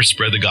can ever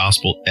spread the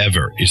gospel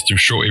ever is through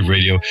shortwave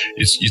radio.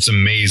 It's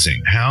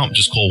amazing. How?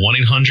 Just call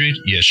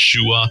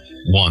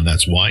 1-800-YESHUA-1.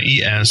 That's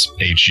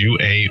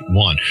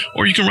YESHUA-1.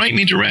 Or you can write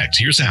me direct.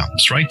 Here's how.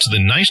 Just write to the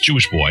Nice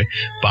Jewish Boy,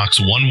 Box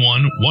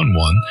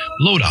 1111,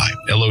 Lodi,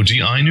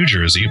 Lodi, New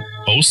Jersey,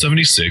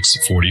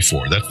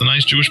 07644. That's the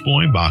Nice Jewish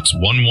Boy, Box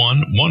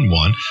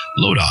 1111,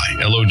 Lodi,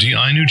 Lodi,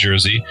 New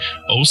Jersey,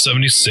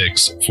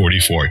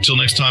 07644. Till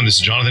next time, this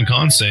is Jonathan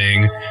Kahn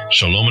saying,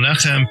 Shalom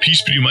Aleichem,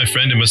 peace be to you, my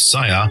friend and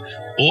Messiah,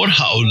 Or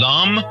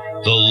Ha'olam,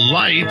 the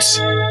light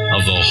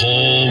of the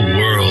whole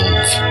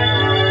world.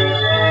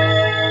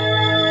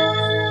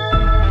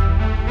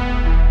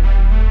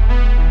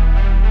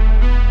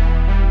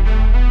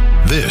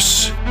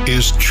 This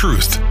is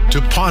Truth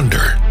to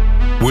Ponder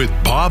with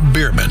Bob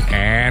Bierman.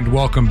 And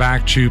welcome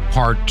back to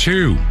part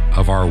 2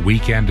 of our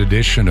weekend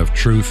edition of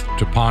Truth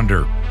to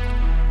Ponder.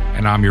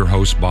 And I'm your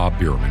host, Bob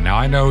Bierman. Now,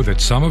 I know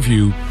that some of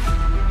you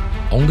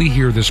only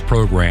hear this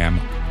program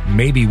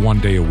maybe one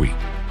day a week.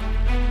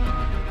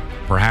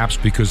 Perhaps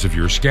because of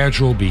your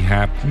schedule,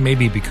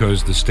 maybe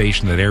because the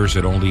station that airs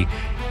it only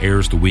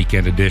airs the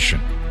weekend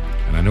edition.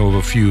 And I know of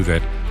a few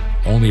that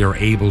only are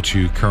able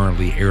to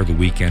currently air the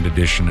weekend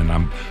edition,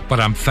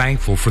 but I'm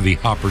thankful for the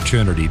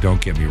opportunity,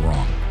 don't get me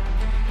wrong.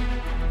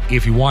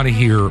 If you want to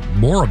hear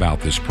more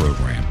about this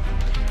program,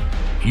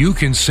 you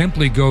can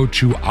simply go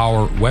to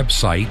our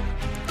website,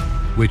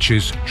 which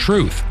is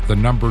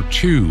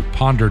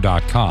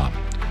truth2ponder.com.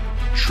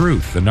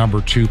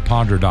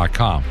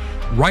 Truth2ponder.com.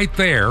 right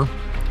there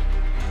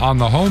on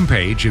the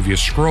homepage, if you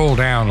scroll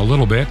down a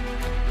little bit,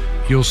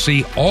 you'll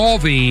see all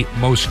the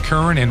most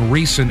current and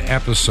recent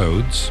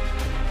episodes.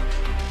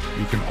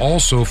 You can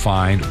also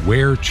find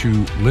where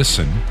to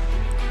listen.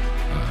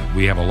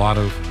 We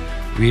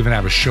even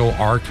have a show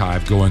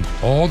archive going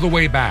all the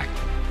way back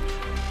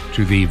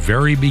to the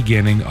very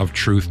beginning of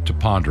Truth to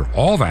Ponder.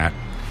 All that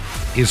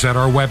is at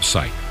our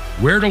website.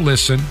 Where to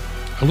listen,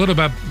 a little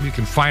bit, you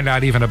can find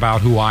out even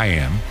about who I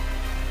am.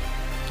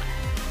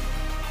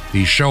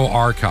 The show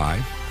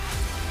archive,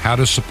 how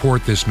to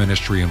support this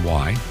ministry and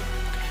why.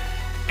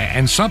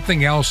 And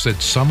something else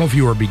that some of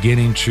you are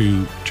beginning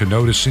to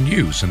notice and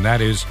use, and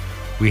that is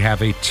we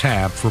have a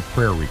tab for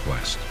prayer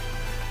requests.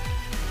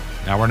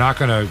 Now, we're not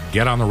going to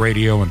get on the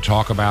radio and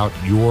talk about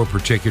your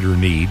particular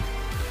need.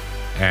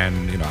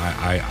 And,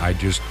 I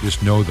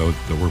just know, though,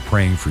 that we're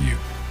praying for you.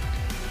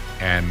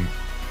 And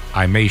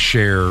I may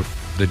share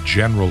the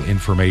general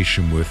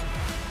information with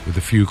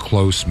a few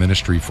close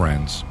ministry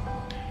friends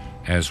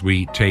as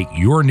we take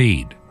your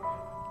need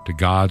to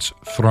God's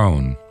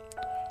throne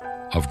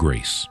of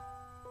grace.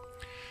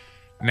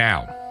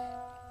 Now,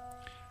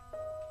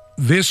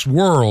 this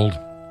world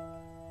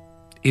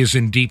is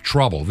in deep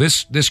trouble.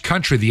 This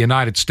country, the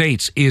United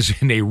States, is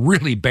in a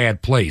really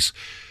bad place.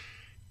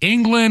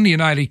 England,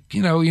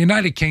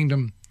 United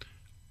Kingdom,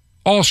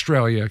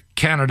 Australia,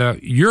 Canada,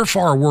 you're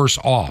far worse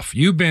off.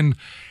 You've been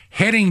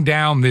heading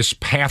down this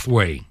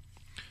pathway,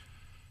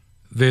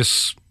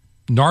 this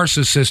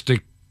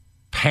narcissistic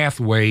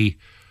pathway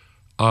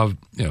of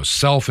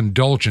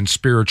self-indulgent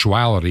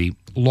spirituality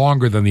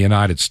longer than the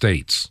United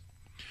States.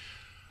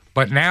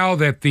 But now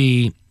that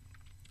the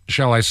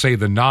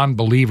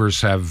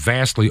non-believers have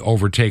vastly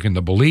overtaken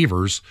the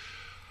believers,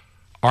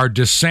 our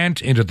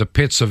descent into the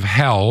pits of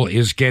hell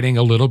is getting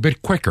a little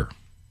bit quicker.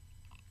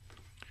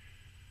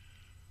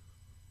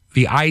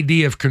 The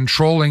idea of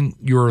controlling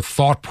your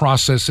thought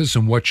processes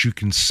and what you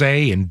can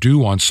say and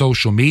do on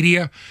social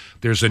media,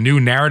 there's a new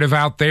narrative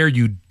out there.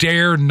 You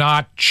dare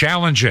not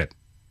challenge it.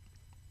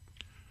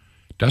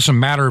 Doesn't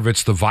matter if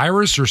it's the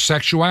virus or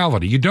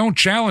sexuality. You don't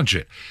challenge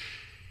it.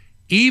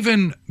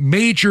 Even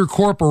major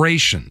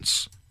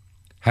corporations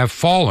have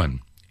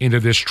fallen into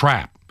this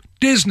trap.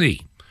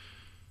 Disney,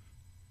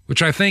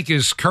 which I think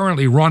is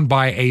currently run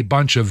by a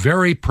bunch of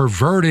very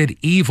perverted,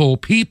 evil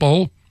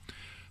people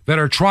that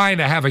are trying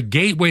to have a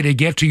gateway to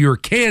get to your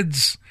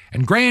kids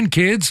and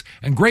grandkids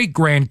and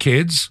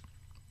great-grandkids.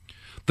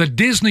 The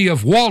Disney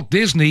of Walt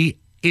Disney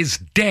is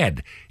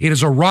dead. It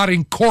is a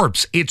rotting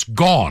corpse. It's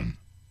gone.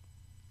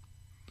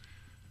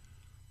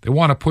 They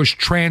want to push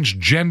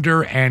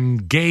transgender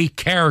and gay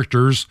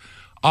characters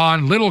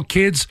on little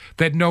kids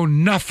that know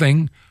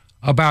nothing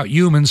about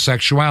human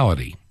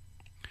sexuality.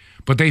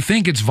 But they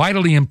think it's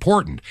vitally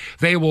important.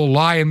 They will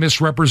lie and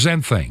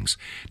misrepresent things.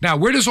 Now,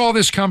 where does all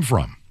this come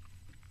from?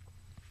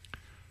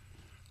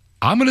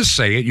 I'm going to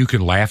say it. You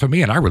can laugh at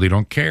me, and I really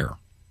don't care.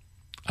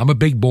 I'm a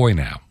big boy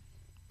now.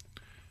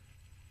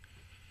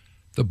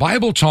 The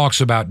Bible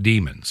talks about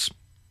demons,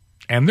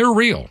 and they're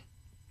real.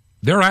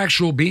 They're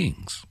actual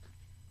beings.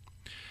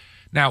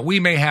 Now, we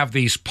may have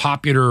these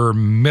popular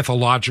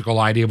mythological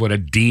idea of what a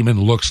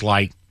demon looks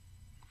like.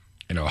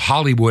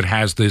 Hollywood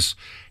has this,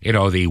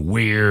 the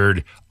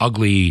weird,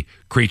 ugly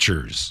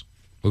creatures.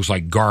 Looks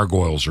like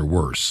gargoyles or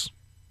worse.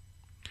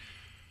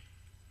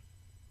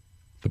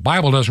 The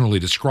Bible doesn't really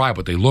describe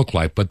what they look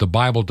like, but the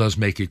Bible does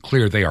make it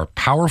clear they are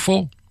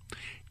powerful,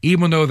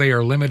 even though they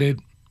are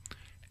limited,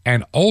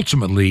 and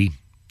ultimately,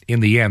 in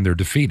the end, they're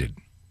defeated.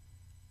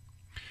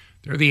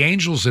 They're the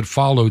angels that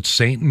followed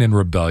Satan in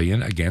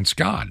rebellion against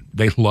God.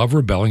 They love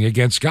rebelling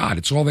against God.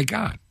 It's all they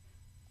got.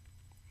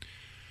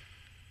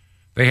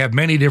 They have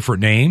many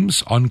different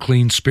names: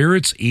 unclean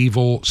spirits,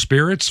 evil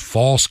spirits,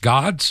 false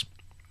gods.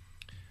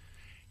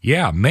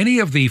 Yeah, many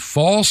of the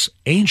false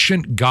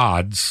ancient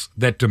gods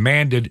that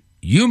demanded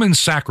human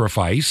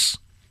sacrifice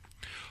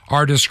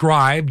are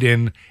described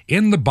in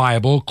the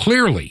Bible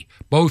clearly,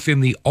 both in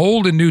the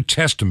Old and New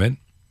Testament,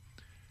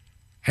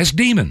 as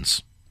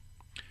demons.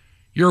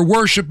 You're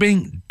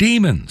worshiping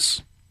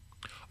demons.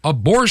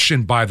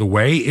 Abortion, by the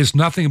way, is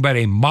nothing but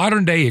a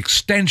modern-day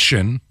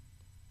extension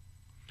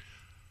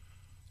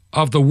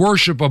of the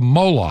worship of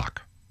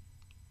Moloch,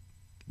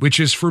 which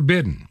is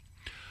forbidden.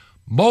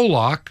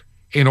 Moloch,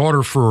 in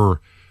order for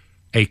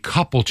a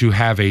couple to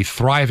have a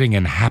thriving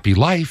and happy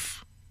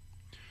life,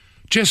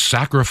 just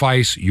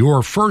sacrifice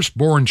your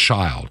firstborn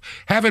child.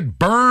 Have it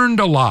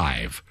burned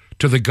alive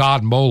to the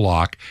god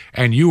Moloch,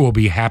 and you will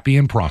be happy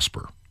and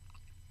prosper.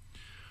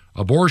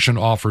 Abortion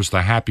offers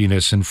the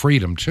happiness and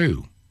freedom,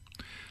 too.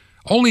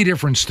 Only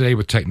difference today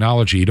with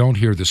technology, you don't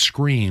hear the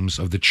screams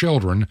of the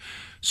children,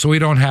 so we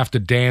don't have to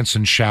dance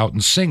and shout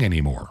and sing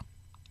anymore.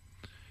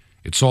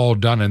 It's all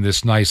done in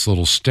this nice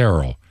little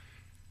sterile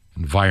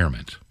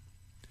environment.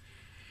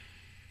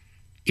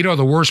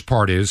 The worst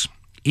part is,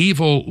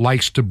 evil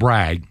likes to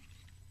brag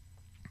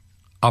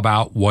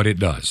about what it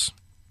does.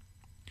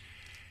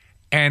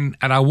 And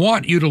I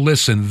want you to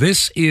listen.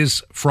 This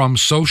is from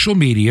social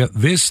media.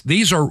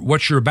 These are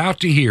what you're about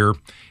to hear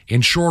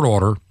in short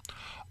order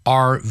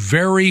are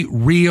very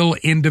real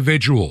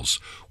individuals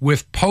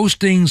with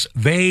postings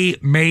they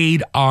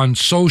made on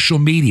social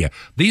media.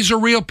 These are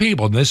real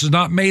people. This is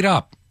not made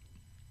up.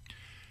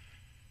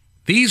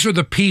 These are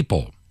the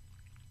people.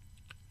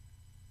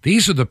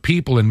 These are the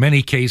people in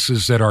many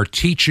cases that are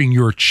teaching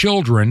your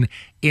children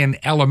in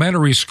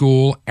elementary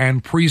school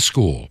and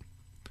preschool.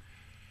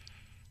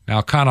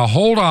 Now, kind of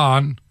hold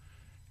on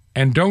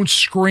and don't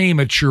scream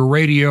at your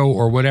radio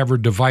or whatever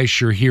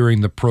device you're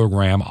hearing the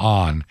program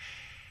on,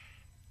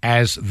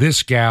 as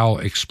this gal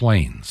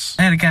explains.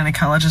 I had a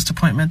gynecologist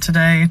appointment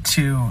today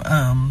to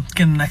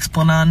get an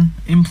Explanon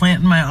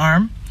implant in my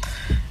arm,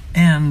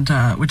 and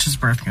which is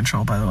birth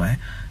control, by the way.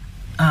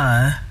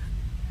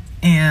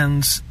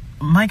 And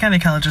my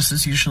gynecologist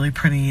is usually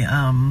pretty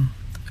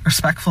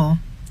respectful.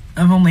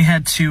 I've only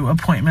had 2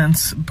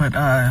 appointments, but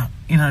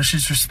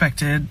she's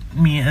respected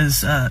me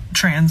as a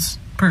trans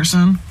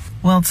person.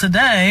 Well,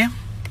 today,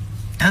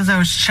 as I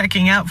was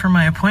checking out for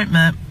my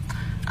appointment,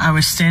 I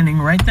was standing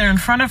right there in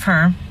front of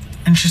her,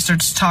 and she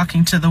starts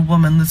talking to the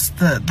woman that's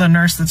the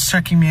nurse that's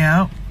checking me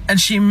out, and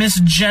she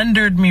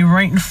misgendered me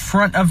right in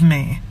front of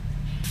me.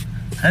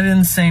 I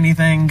didn't say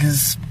anything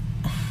because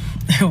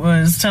it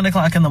was 10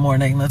 o'clock in the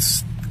morning.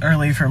 That's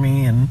early for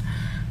me, and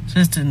it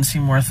just didn't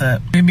seem worth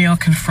it. Maybe I'll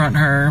confront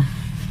her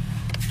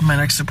in my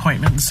next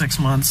appointment in 6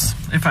 months,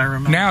 if I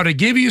remember. Now, to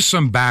give you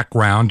some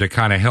background to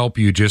kind of help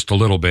you just a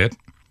little bit,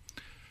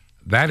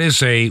 that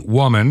is a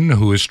woman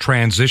who is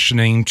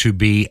transitioning to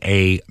be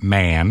a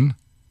man,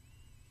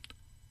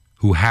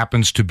 who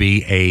happens to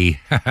be a,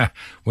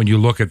 when you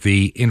look at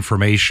the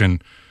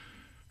information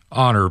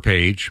on her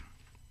page,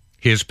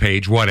 his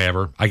page,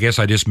 whatever, I guess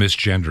I just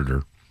misgendered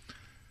her.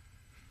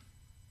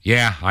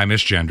 Yeah, I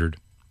misgendered.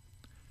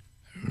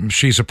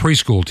 She's a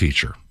preschool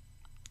teacher.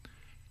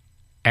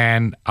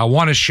 And I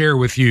want to share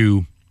with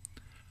you,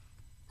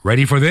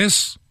 ready for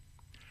this?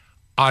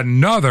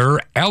 Another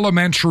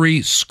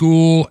elementary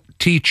school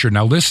teacher.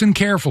 Now listen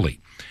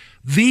carefully.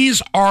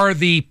 These are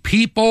the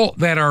people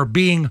that are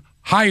being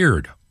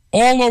hired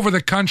all over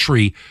the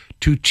country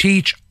to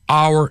teach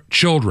our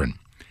children.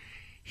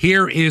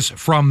 Here is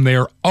from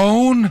their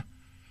own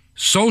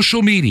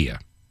social media.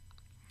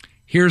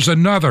 Here's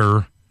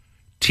another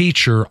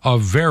teacher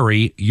of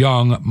very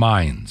young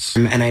minds.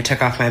 And I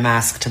took off my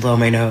mask to blow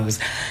my nose,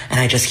 and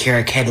I just hear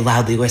a kid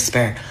loudly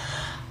whisper,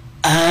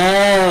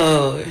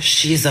 "Oh,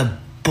 she's a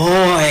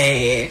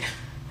boy."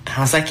 And I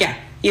was like, yeah,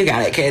 you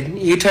got it, kid.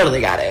 You totally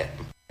got it.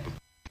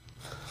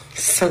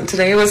 So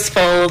today was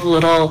full of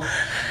little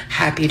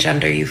happy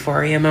gender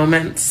euphoria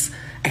moments.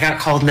 I got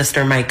called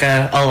Mr.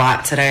 Micah a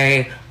lot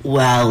today,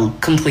 well,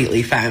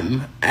 completely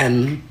femme,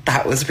 and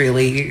that was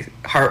really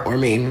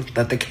heartwarming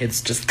that the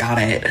kids just got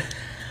it.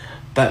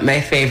 But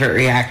my favorite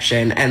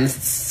reaction, and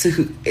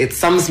it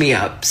sums me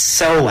up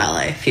so well,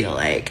 I feel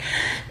like,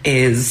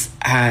 is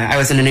I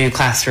was in a new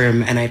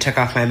classroom and I took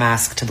off my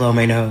mask to blow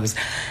my nose,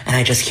 and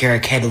I just hear a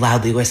kid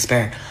loudly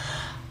whisper,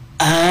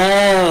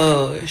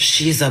 "Oh,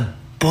 she's a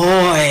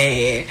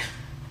boy."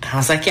 And I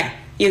was like, yeah,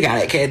 you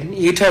got it, kid.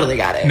 You totally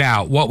got it.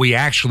 Now, what we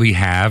actually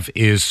have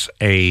is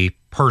a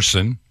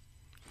person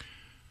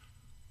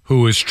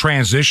who is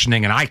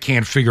transitioning, and I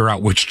can't figure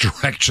out which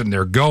direction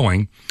they're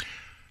going.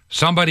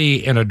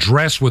 Somebody in a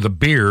dress with a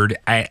beard,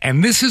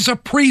 and this is a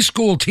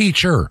preschool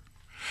teacher.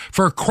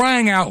 For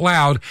crying out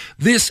loud,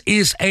 this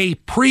is a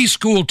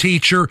preschool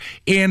teacher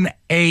in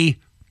a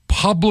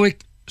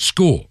public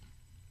school.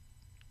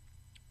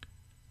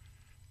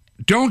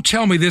 Don't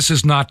tell me this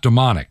is not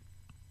demonic.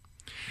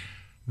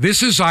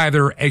 This is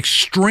either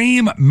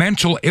extreme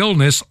mental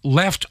illness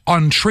left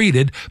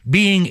untreated,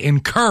 being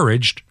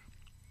encouraged,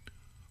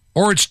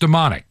 or it's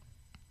demonic.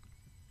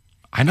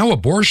 I know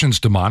abortion's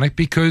demonic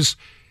because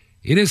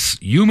it is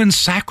human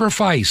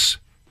sacrifice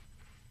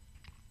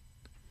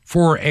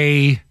for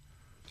a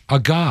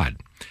God.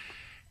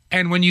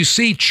 And when you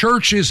see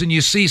churches and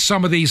you see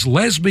some of these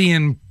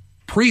lesbian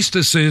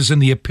priestesses in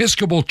the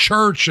Episcopal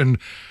Church and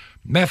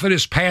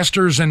Methodist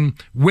pastors and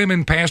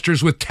women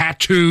pastors with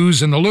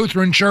tattoos in the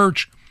Lutheran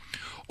Church,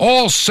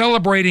 all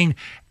celebrating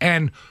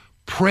and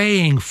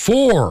praying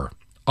for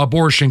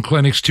abortion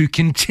clinics to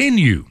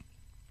continue.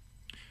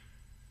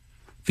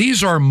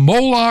 These are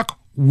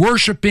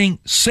Moloch-worshiping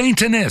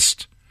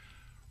Satanists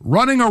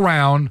running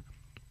around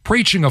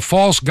preaching a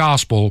false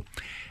gospel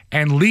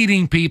and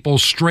leading people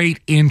straight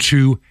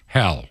into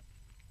hell.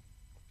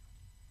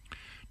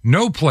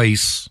 No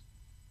place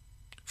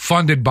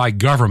funded by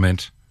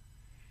government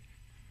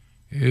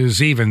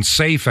is even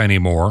safe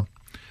anymore.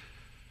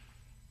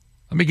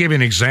 Let me give you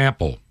an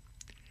example.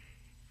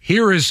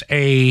 Here is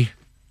a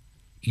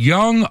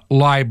young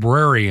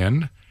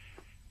librarian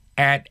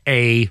at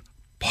a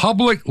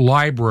public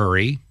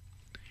library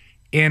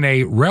in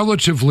a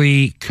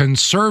relatively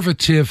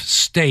conservative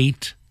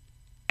state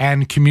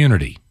and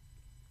community.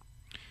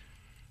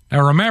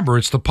 Now remember,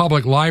 it's the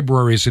public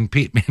libraries in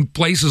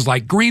places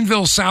like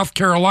Greenville, South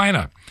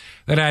Carolina,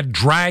 that had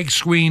drag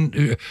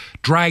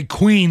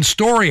queen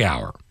story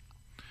hour.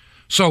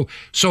 So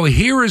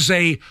here is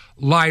a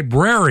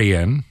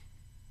librarian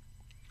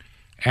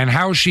and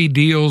how she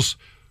deals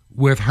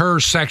with her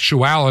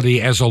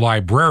sexuality as a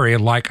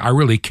librarian like I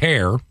really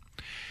care?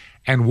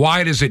 And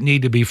why does it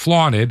need to be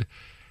flaunted?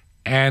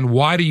 And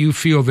why do you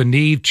feel the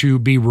need to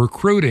be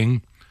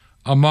recruiting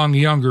among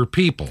younger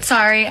people?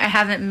 Sorry, I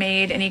haven't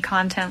made any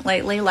content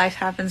lately. Life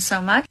happens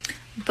so much.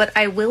 But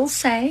I will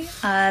say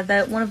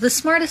that one of the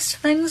smartest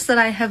things that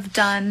I have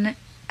done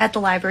at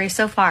the library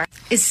so far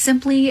is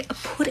simply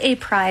put a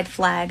pride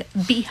flag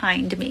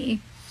behind me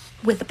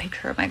with a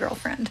picture of my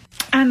girlfriend.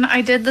 And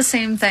I did the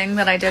same thing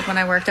that I did when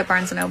I worked at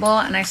Barnes & Noble,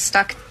 and I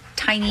stuck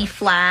tiny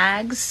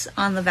flags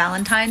on the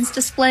Valentine's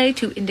display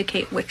to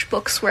indicate which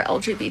books were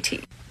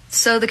LGBT.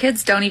 So the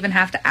kids don't even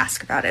have to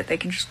ask about it. They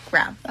can just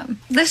grab them.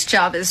 This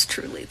job is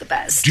truly the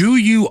best. Do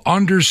you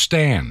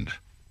understand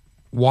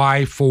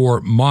why for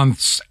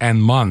months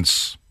and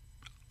months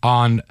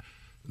on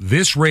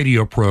this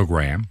radio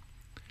program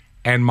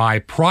and my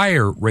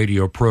prior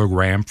radio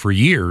program for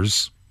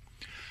years,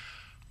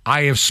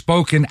 I have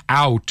spoken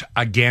out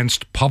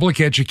against public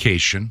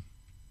education,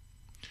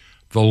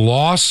 the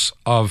loss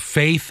of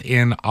faith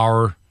in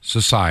our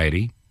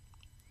society,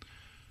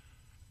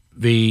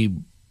 the,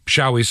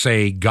 shall we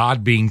say,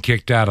 God being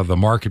kicked out of the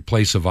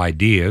marketplace of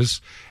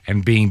ideas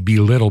and being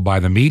belittled by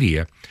the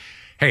media.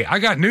 Hey, I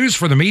got news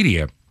for the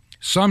media.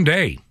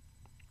 Someday,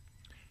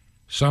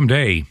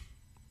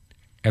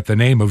 at the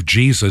name of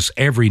Jesus,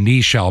 every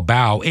knee shall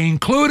bow,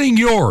 including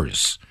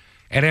yours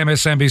at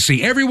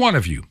MSNBC. Every one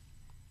of you.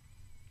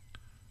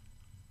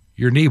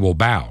 Your knee will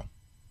bow.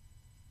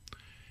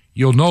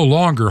 You'll no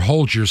longer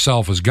hold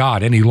yourself as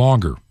God any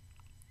longer.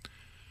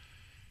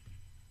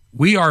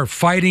 We are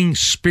fighting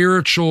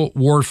spiritual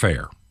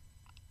warfare.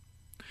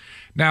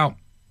 Now,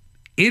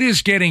 it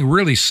is getting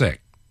really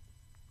sick.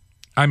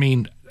 I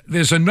mean,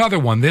 there's another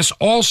one, this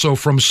also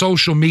from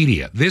social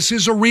media. This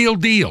is a real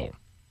deal.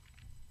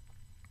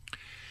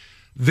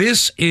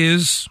 This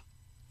is,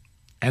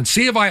 and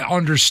see if I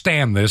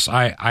understand this,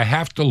 I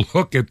have to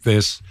look at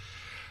this.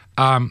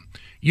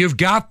 You've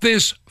got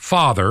this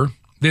father,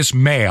 this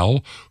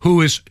male,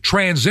 who is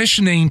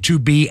transitioning to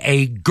be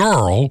a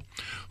girl,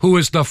 who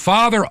is the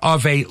father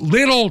of a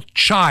little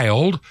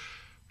child,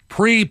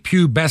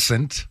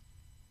 prepubescent,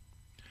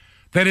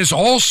 that is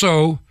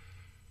also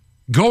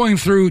going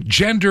through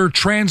gender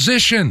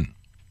transition.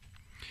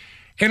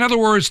 In other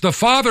words, the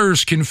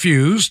father's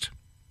confused,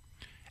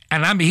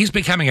 and he's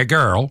becoming a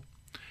girl,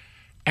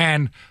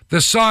 and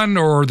the son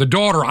or the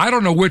daughter, I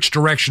don't know which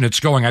direction it's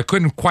going. I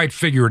couldn't quite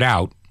figure it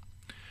out.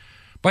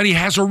 But he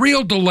has a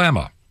real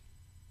dilemma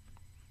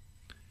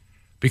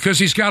because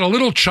he's got a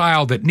little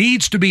child that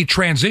needs to be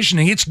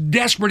transitioning. It's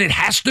desperate. It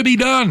has to be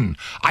done.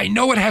 I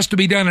know it has to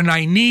be done, and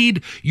I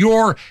need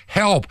your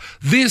help.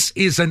 This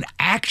is an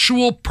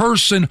actual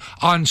person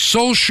on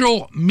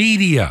social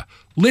media.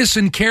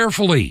 Listen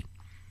carefully.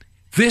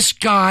 This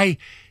guy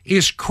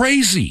is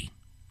crazy.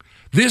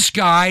 This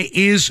guy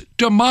is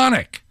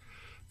demonic.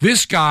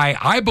 This guy,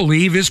 I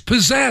believe, is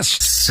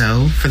possessed.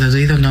 So, for those of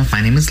you that don't know,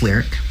 my name is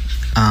Lyric.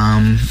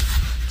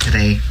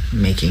 Today,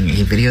 making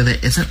a video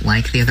that isn't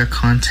like the other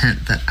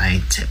content that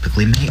I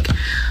typically make.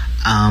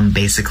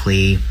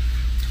 Basically,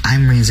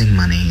 I'm raising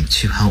money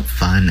to help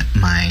fund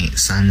my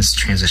son's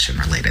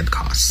transition-related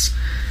costs.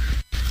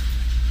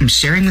 I'm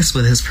sharing this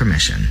with his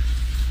permission.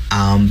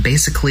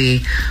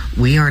 Basically,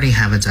 we already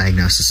have a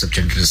diagnosis of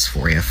gender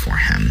dysphoria for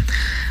him.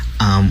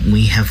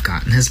 We have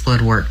gotten his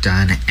blood work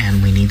done,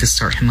 and we need to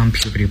start him on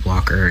puberty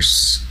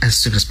blockers as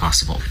soon as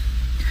possible.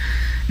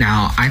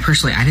 Now, I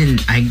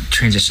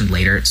transitioned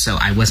later, so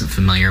I wasn't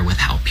familiar with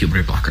how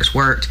puberty blockers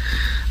worked.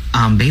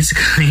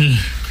 Basically,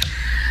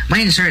 my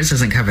insurance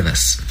doesn't cover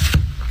this,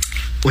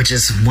 which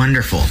is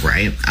wonderful,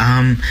 right?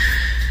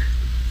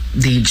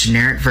 The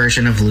generic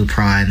version of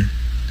Lupron,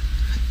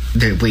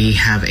 that we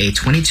have a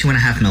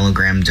 22.5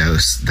 milligram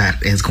dose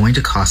that is going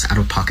to cost out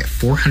of pocket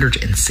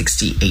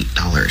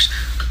 $468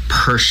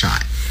 per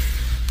shot,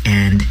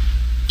 and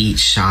each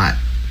shot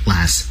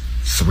lasts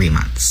 3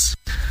 months.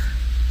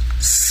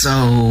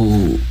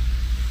 So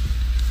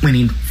we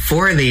need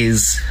 4 of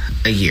these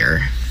a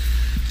year.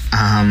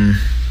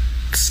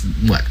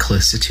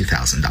 Close to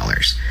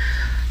 $2,000.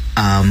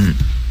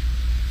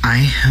 I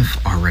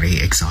have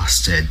already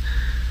exhausted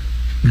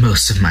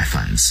most of my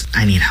funds.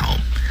 I need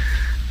help.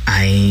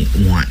 I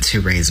want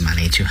to raise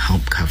money to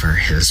help cover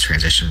his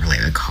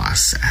transition-related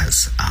costs,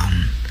 as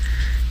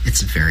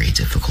it's very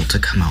difficult to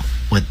come out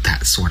with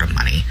that sort of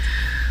money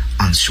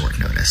on short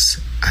notice.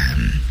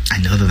 I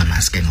know that I'm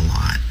asking a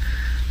lot,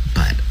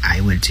 but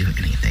I would do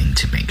anything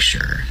to make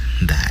sure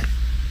that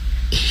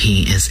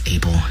he is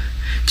able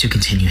to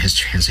continue his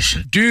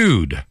transition.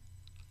 Dude,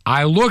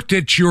 I looked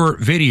at your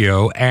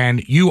video,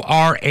 and you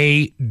are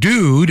a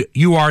dude.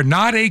 You are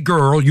not a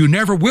girl. You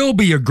never will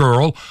be a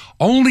girl.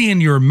 Only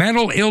in your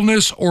mental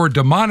illness or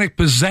demonic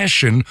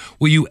possession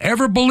will you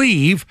ever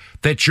believe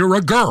that you're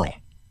a girl.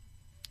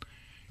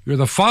 You're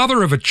the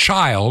father of a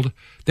child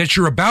that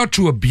you're about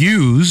to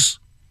abuse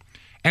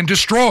and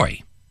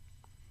destroy.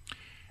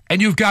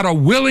 And you've got a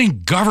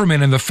willing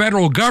government and the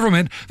federal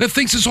government that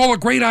thinks it's all a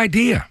great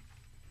idea.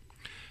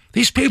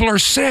 These people are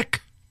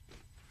sick.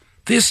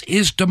 This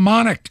is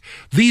demonic.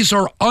 These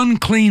are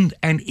unclean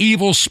and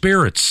evil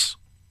spirits.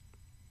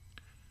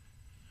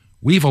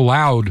 We've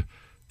allowed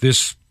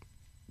this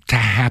to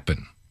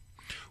happen.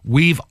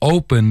 We've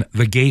opened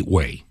the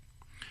gateway.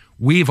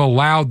 We've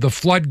allowed the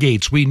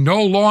floodgates. We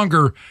no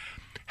longer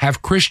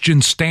have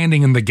Christians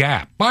standing in the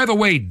gap. By the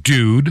way,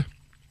 dude,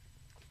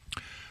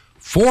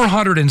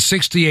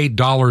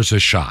 $468 a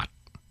shot.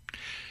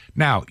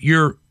 Now,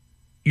 your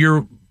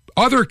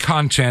other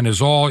content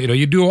is all,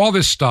 you do all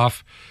this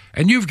stuff,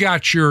 and you've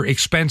got your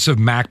expensive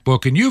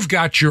MacBook, and you've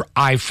got your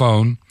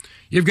iPhone,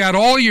 you've got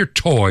all your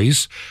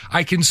toys.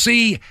 I can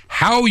see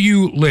how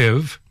you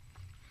live.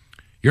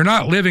 You're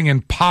not living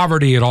in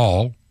poverty at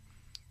all.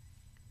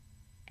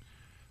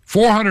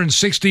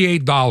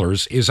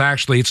 $468 is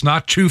actually, it's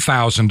not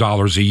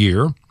 $2,000 a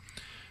year,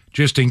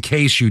 just in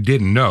case you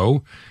didn't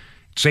know.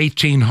 It's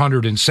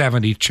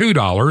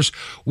 $1,872,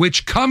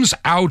 which comes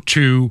out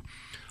to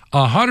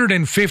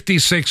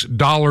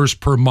 $156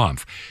 per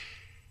month.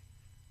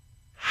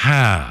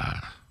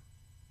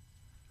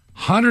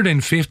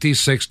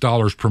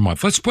 $156 per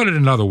month. Let's put it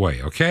another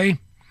way, okay?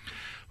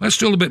 Let's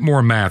do a little bit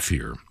more math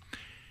here.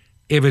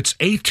 If it's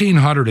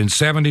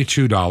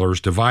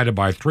 $1,872 divided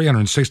by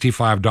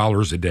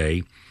 $365 a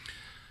day,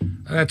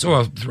 that's,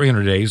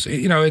 300 days,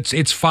 it's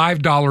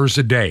 $5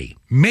 a day.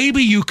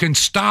 Maybe you can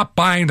stop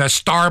buying the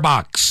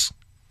Starbucks,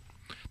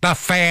 the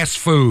fast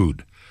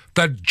food,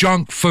 the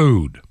junk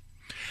food.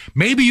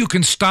 Maybe you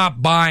can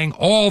stop buying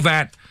all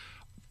that,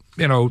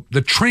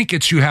 the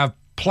trinkets you have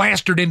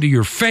plastered into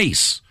your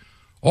face,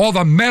 all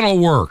the metal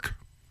work,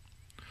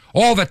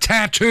 all the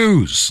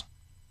tattoos.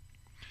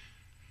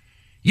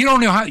 You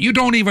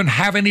don't even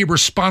have any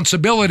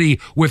responsibility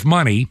with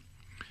money,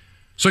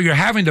 so you're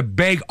having to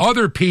beg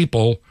other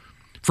people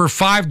for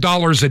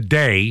 $5 a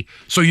day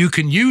so you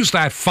can use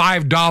that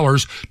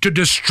 $5 to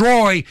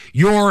destroy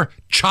your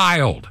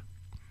child.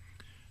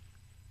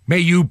 May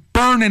you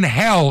burn in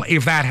hell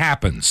if that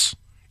happens,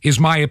 is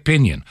my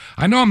opinion.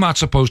 I know I'm not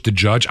supposed to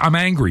judge. I'm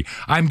angry.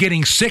 I'm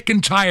getting sick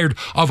and tired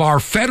of our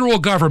federal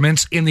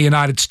governments in the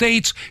United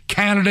States,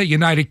 Canada,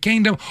 United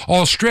Kingdom,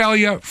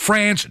 Australia,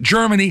 France,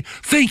 Germany,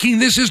 thinking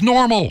this is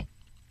normal.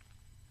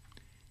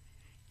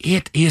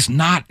 It is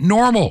not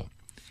normal.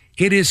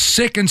 It is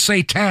sick and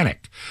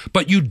satanic,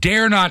 but you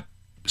dare not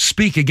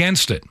speak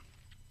against it.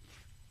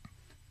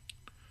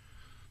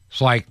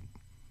 It's like,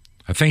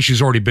 I think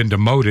she's already been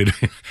demoted,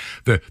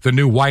 the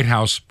new White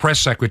House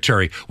press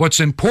secretary. What's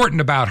important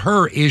about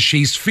her is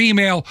she's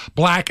female,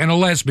 black, and a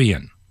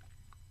lesbian.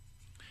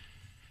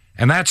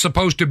 And that's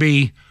supposed to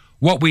be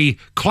what we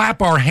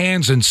clap our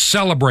hands and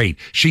celebrate.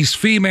 She's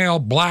female,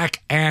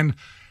 black, and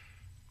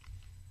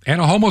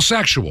a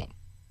homosexual,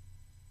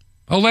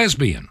 a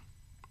lesbian.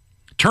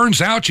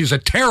 Turns out she's a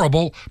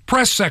terrible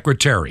press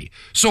secretary.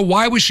 So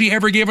why was she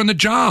ever given the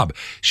job?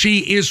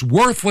 She is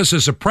worthless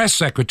as a press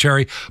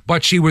secretary,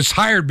 but she was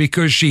hired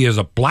because she is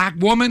a black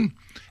woman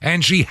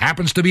and she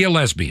happens to be a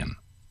lesbian.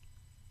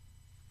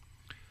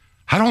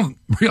 I don't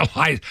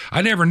realize,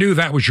 I never knew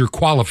that was your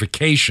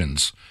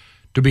qualifications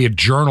to be a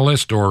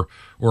journalist or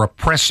a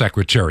press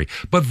secretary.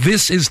 But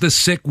this is the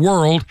sick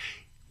world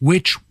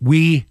which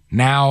we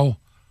now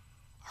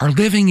are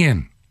living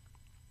in.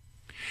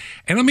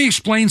 And let me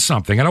explain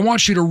something, and I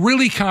want you to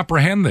really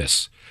comprehend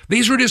this.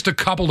 These are just a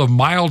couple of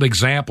mild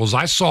examples.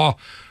 I saw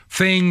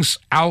things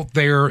out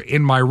there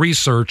in my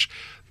research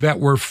that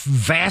were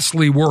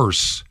vastly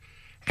worse,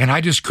 and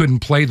I just couldn't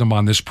play them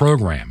on this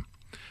program.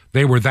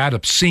 They were that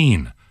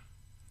obscene,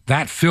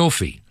 that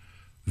filthy,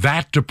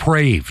 that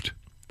depraved,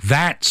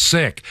 that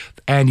sick,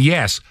 and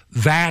yes,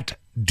 that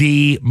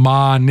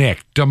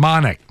demonic.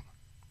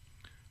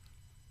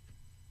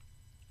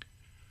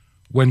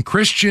 When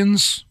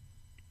Christians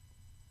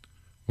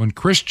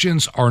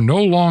are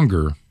no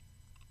longer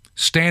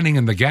standing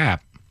in the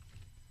gap,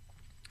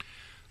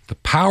 the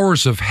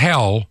powers of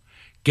hell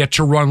get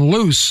to run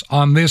loose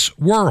on this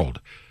world.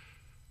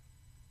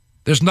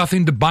 There's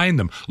nothing to bind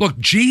them. Look,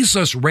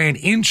 Jesus ran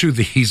into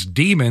these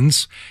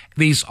demons,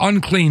 these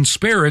unclean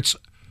spirits,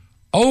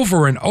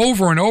 over and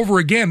over and over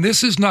again.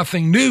 This is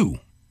nothing new.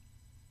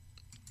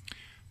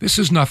 This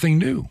is nothing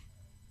new.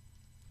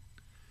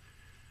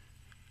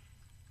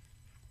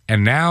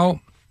 And now,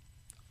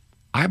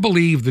 I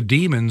believe the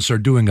demons are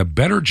doing a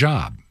better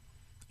job,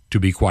 to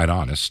be quite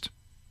honest,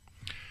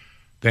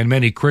 than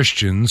many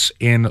Christians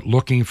in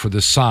looking for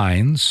the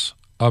signs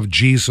of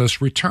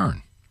Jesus'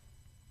 return.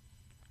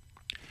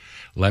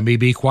 Let me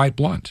be quite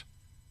blunt.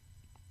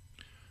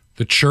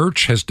 The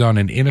church has done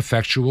an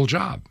ineffectual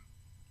job.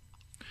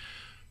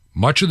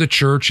 Much of the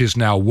church is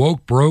now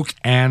woke, broke,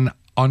 and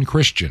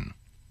unchristian.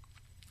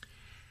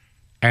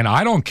 And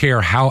I don't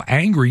care how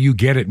angry you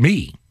get at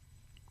me.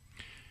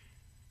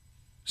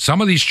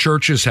 Some of these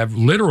churches have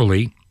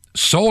literally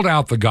sold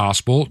out the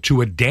gospel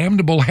to a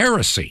damnable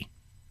heresy.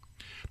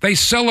 They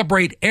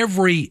celebrate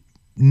every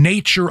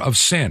nature of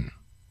sin.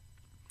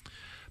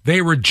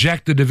 They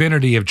reject the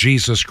divinity of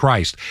Jesus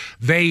Christ.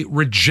 They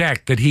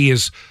reject that he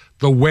is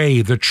the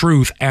way, the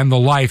truth, and the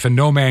life, and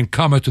no man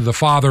cometh to the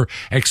Father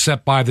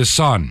except by the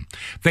Son.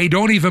 They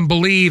don't even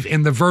believe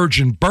in the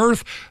virgin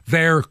birth.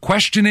 They're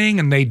questioning,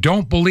 and they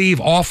don't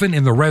believe often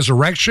in the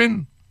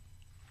resurrection.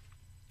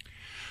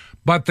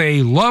 But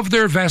they love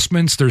their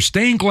vestments, their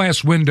stained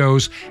glass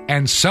windows,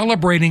 and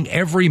celebrating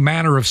every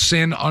manner of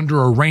sin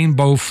under a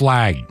rainbow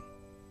flag.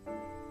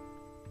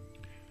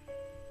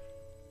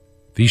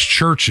 These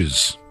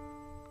churches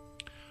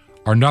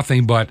are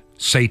nothing but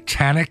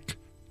satanic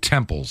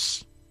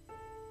temples.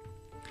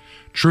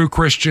 True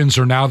Christians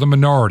are now the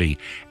minority,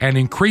 and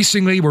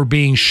increasingly we're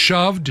being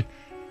shoved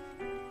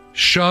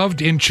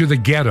into the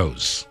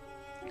ghettos.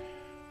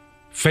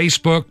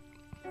 Facebook,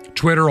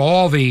 Twitter,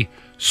 all the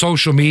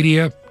social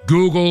media,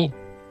 Google,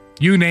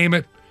 you name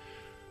it,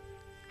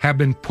 have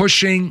been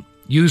pushing,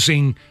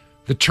 using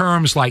the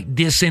terms like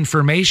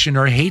disinformation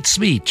or hate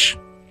speech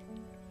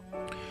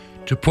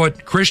to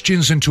put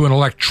Christians into an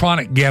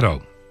electronic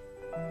ghetto.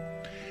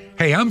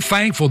 Hey, I'm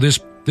thankful this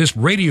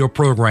radio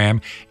program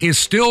is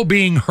still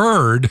being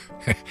heard,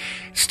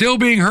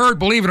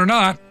 believe it or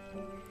not,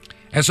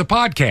 as a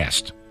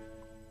podcast.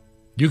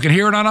 You can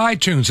hear it on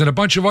iTunes and a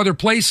bunch of other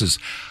places.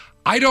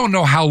 I don't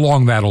know how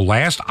long that'll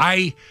last.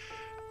 I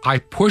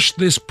push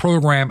this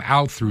program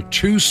out through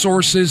two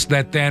sources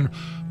that then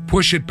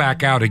push it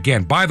back out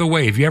again. By the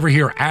way, if you ever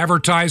hear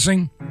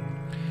advertising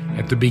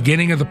at the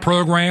beginning of the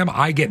program,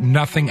 I get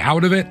nothing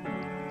out of it.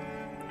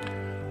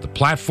 The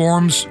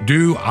platforms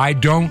do, I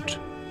don't.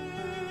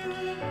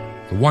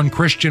 The one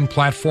Christian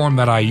platform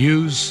that I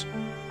use,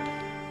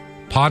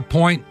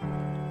 Podpoint,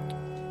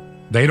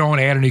 they don't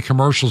add any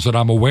commercials that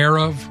I'm aware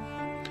of,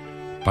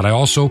 but I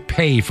also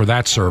pay for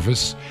that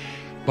service.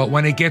 But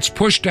when it gets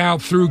pushed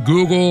out through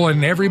Google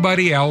and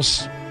everybody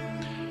else,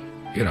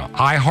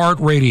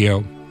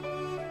 iHeartRadio,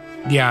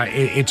 yeah,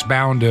 it's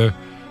bound to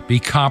be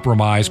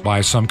compromised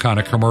by some kind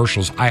of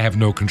commercials. I have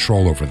no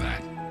control over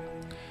that.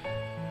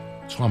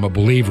 So I'm a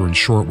believer in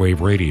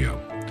shortwave radio.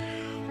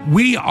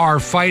 We are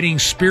fighting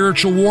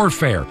spiritual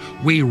warfare.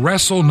 We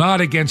wrestle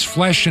not against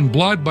flesh and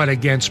blood, but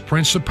against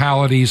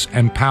principalities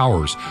and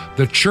powers.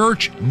 The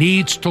church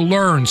needs to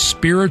learn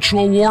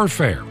spiritual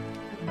warfare.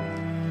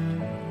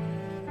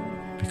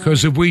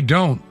 Because if we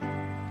don't,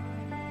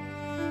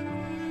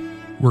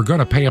 we're going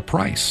to pay a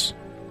price.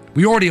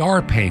 We already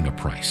are paying a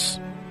price.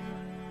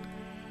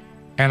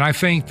 And I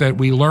think that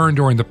we learned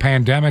during the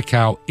pandemic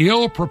how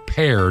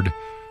ill-prepared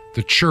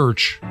the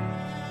church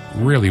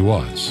really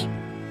was.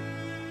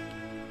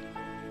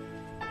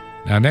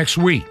 Now, next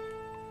week,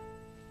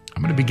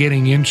 I'm going to be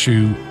getting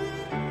into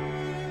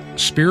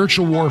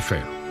spiritual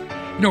warfare.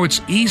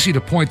 It's easy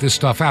to point this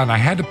stuff out, and I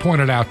had to point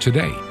it out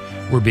today.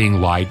 We're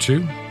being lied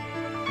to.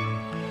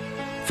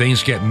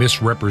 Things get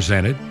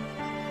misrepresented.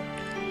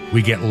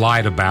 We get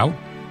lied about.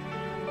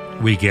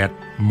 We get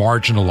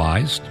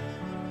marginalized.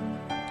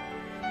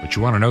 But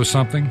you want to know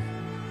something?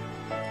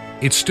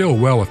 It's still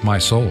well with my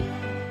soul.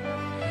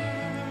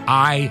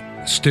 I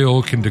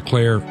still can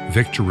declare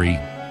victory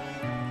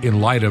in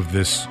light of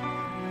this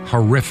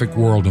horrific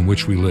world in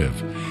which we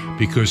live,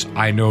 because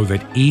I know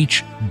that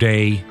each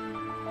day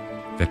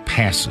that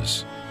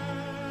passes,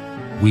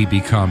 we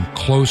become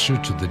closer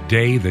to the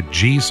day that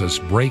Jesus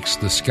breaks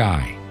the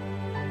sky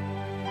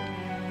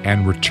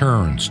and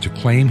returns to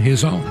claim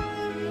his own.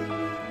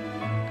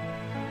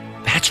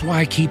 That's why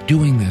I keep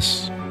doing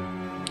this.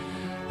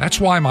 That's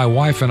why my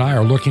wife and I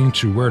are looking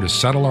to where to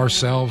settle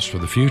ourselves for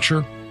the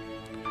future.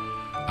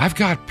 I've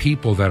got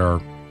people that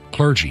are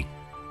clergy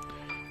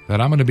that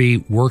I'm going to be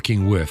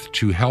working with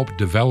to help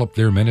develop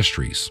their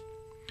ministries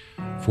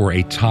for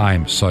a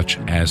time such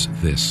as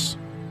this.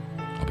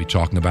 I'll be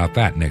talking about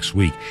that next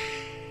week.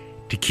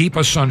 To keep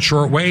us on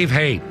shortwave,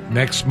 hey,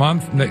 next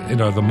month,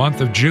 the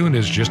month of June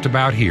is just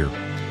about here.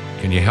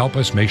 Can you help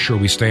us make sure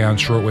we stay on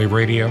shortwave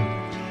radio?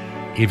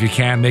 If you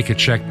can, make a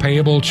check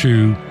payable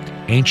to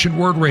Ancient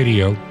Word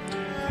Radio.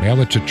 Mail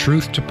it to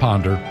Truth to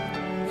Ponder,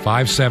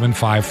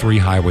 5753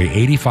 Highway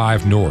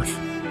 85 North.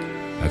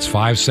 That's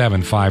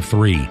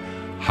 5753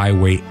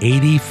 Highway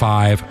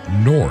 85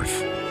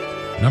 North.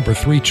 Number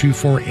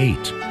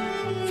 3248.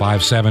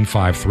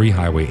 5753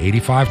 Highway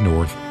 85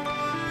 North.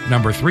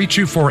 Number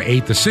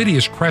 3248. The city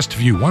is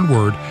Crestview, one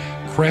word,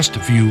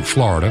 Crestview,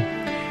 Florida.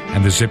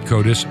 And the zip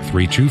code is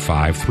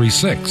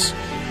 32536.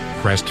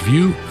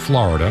 Crestview,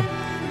 Florida.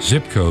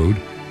 Zip code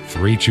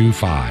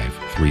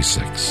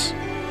 32536.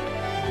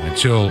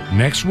 Until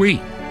next week,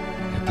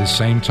 at this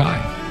same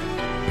time,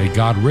 may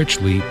God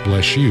richly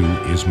bless you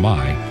is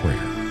my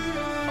prayer.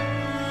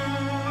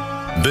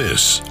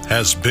 This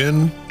has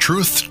been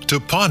Truth to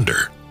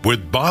Ponder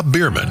with Bob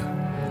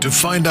Bierman. To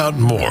find out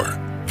more,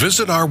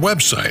 visit our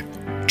website,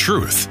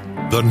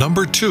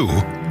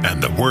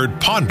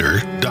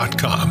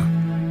 truth2ponder.com.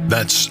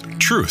 That's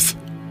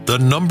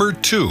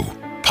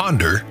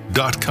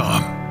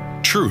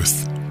truth2ponder.com.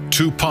 Truth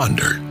to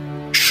Ponder,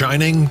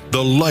 shining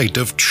the light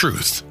of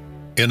truth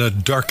in a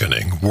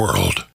darkening world.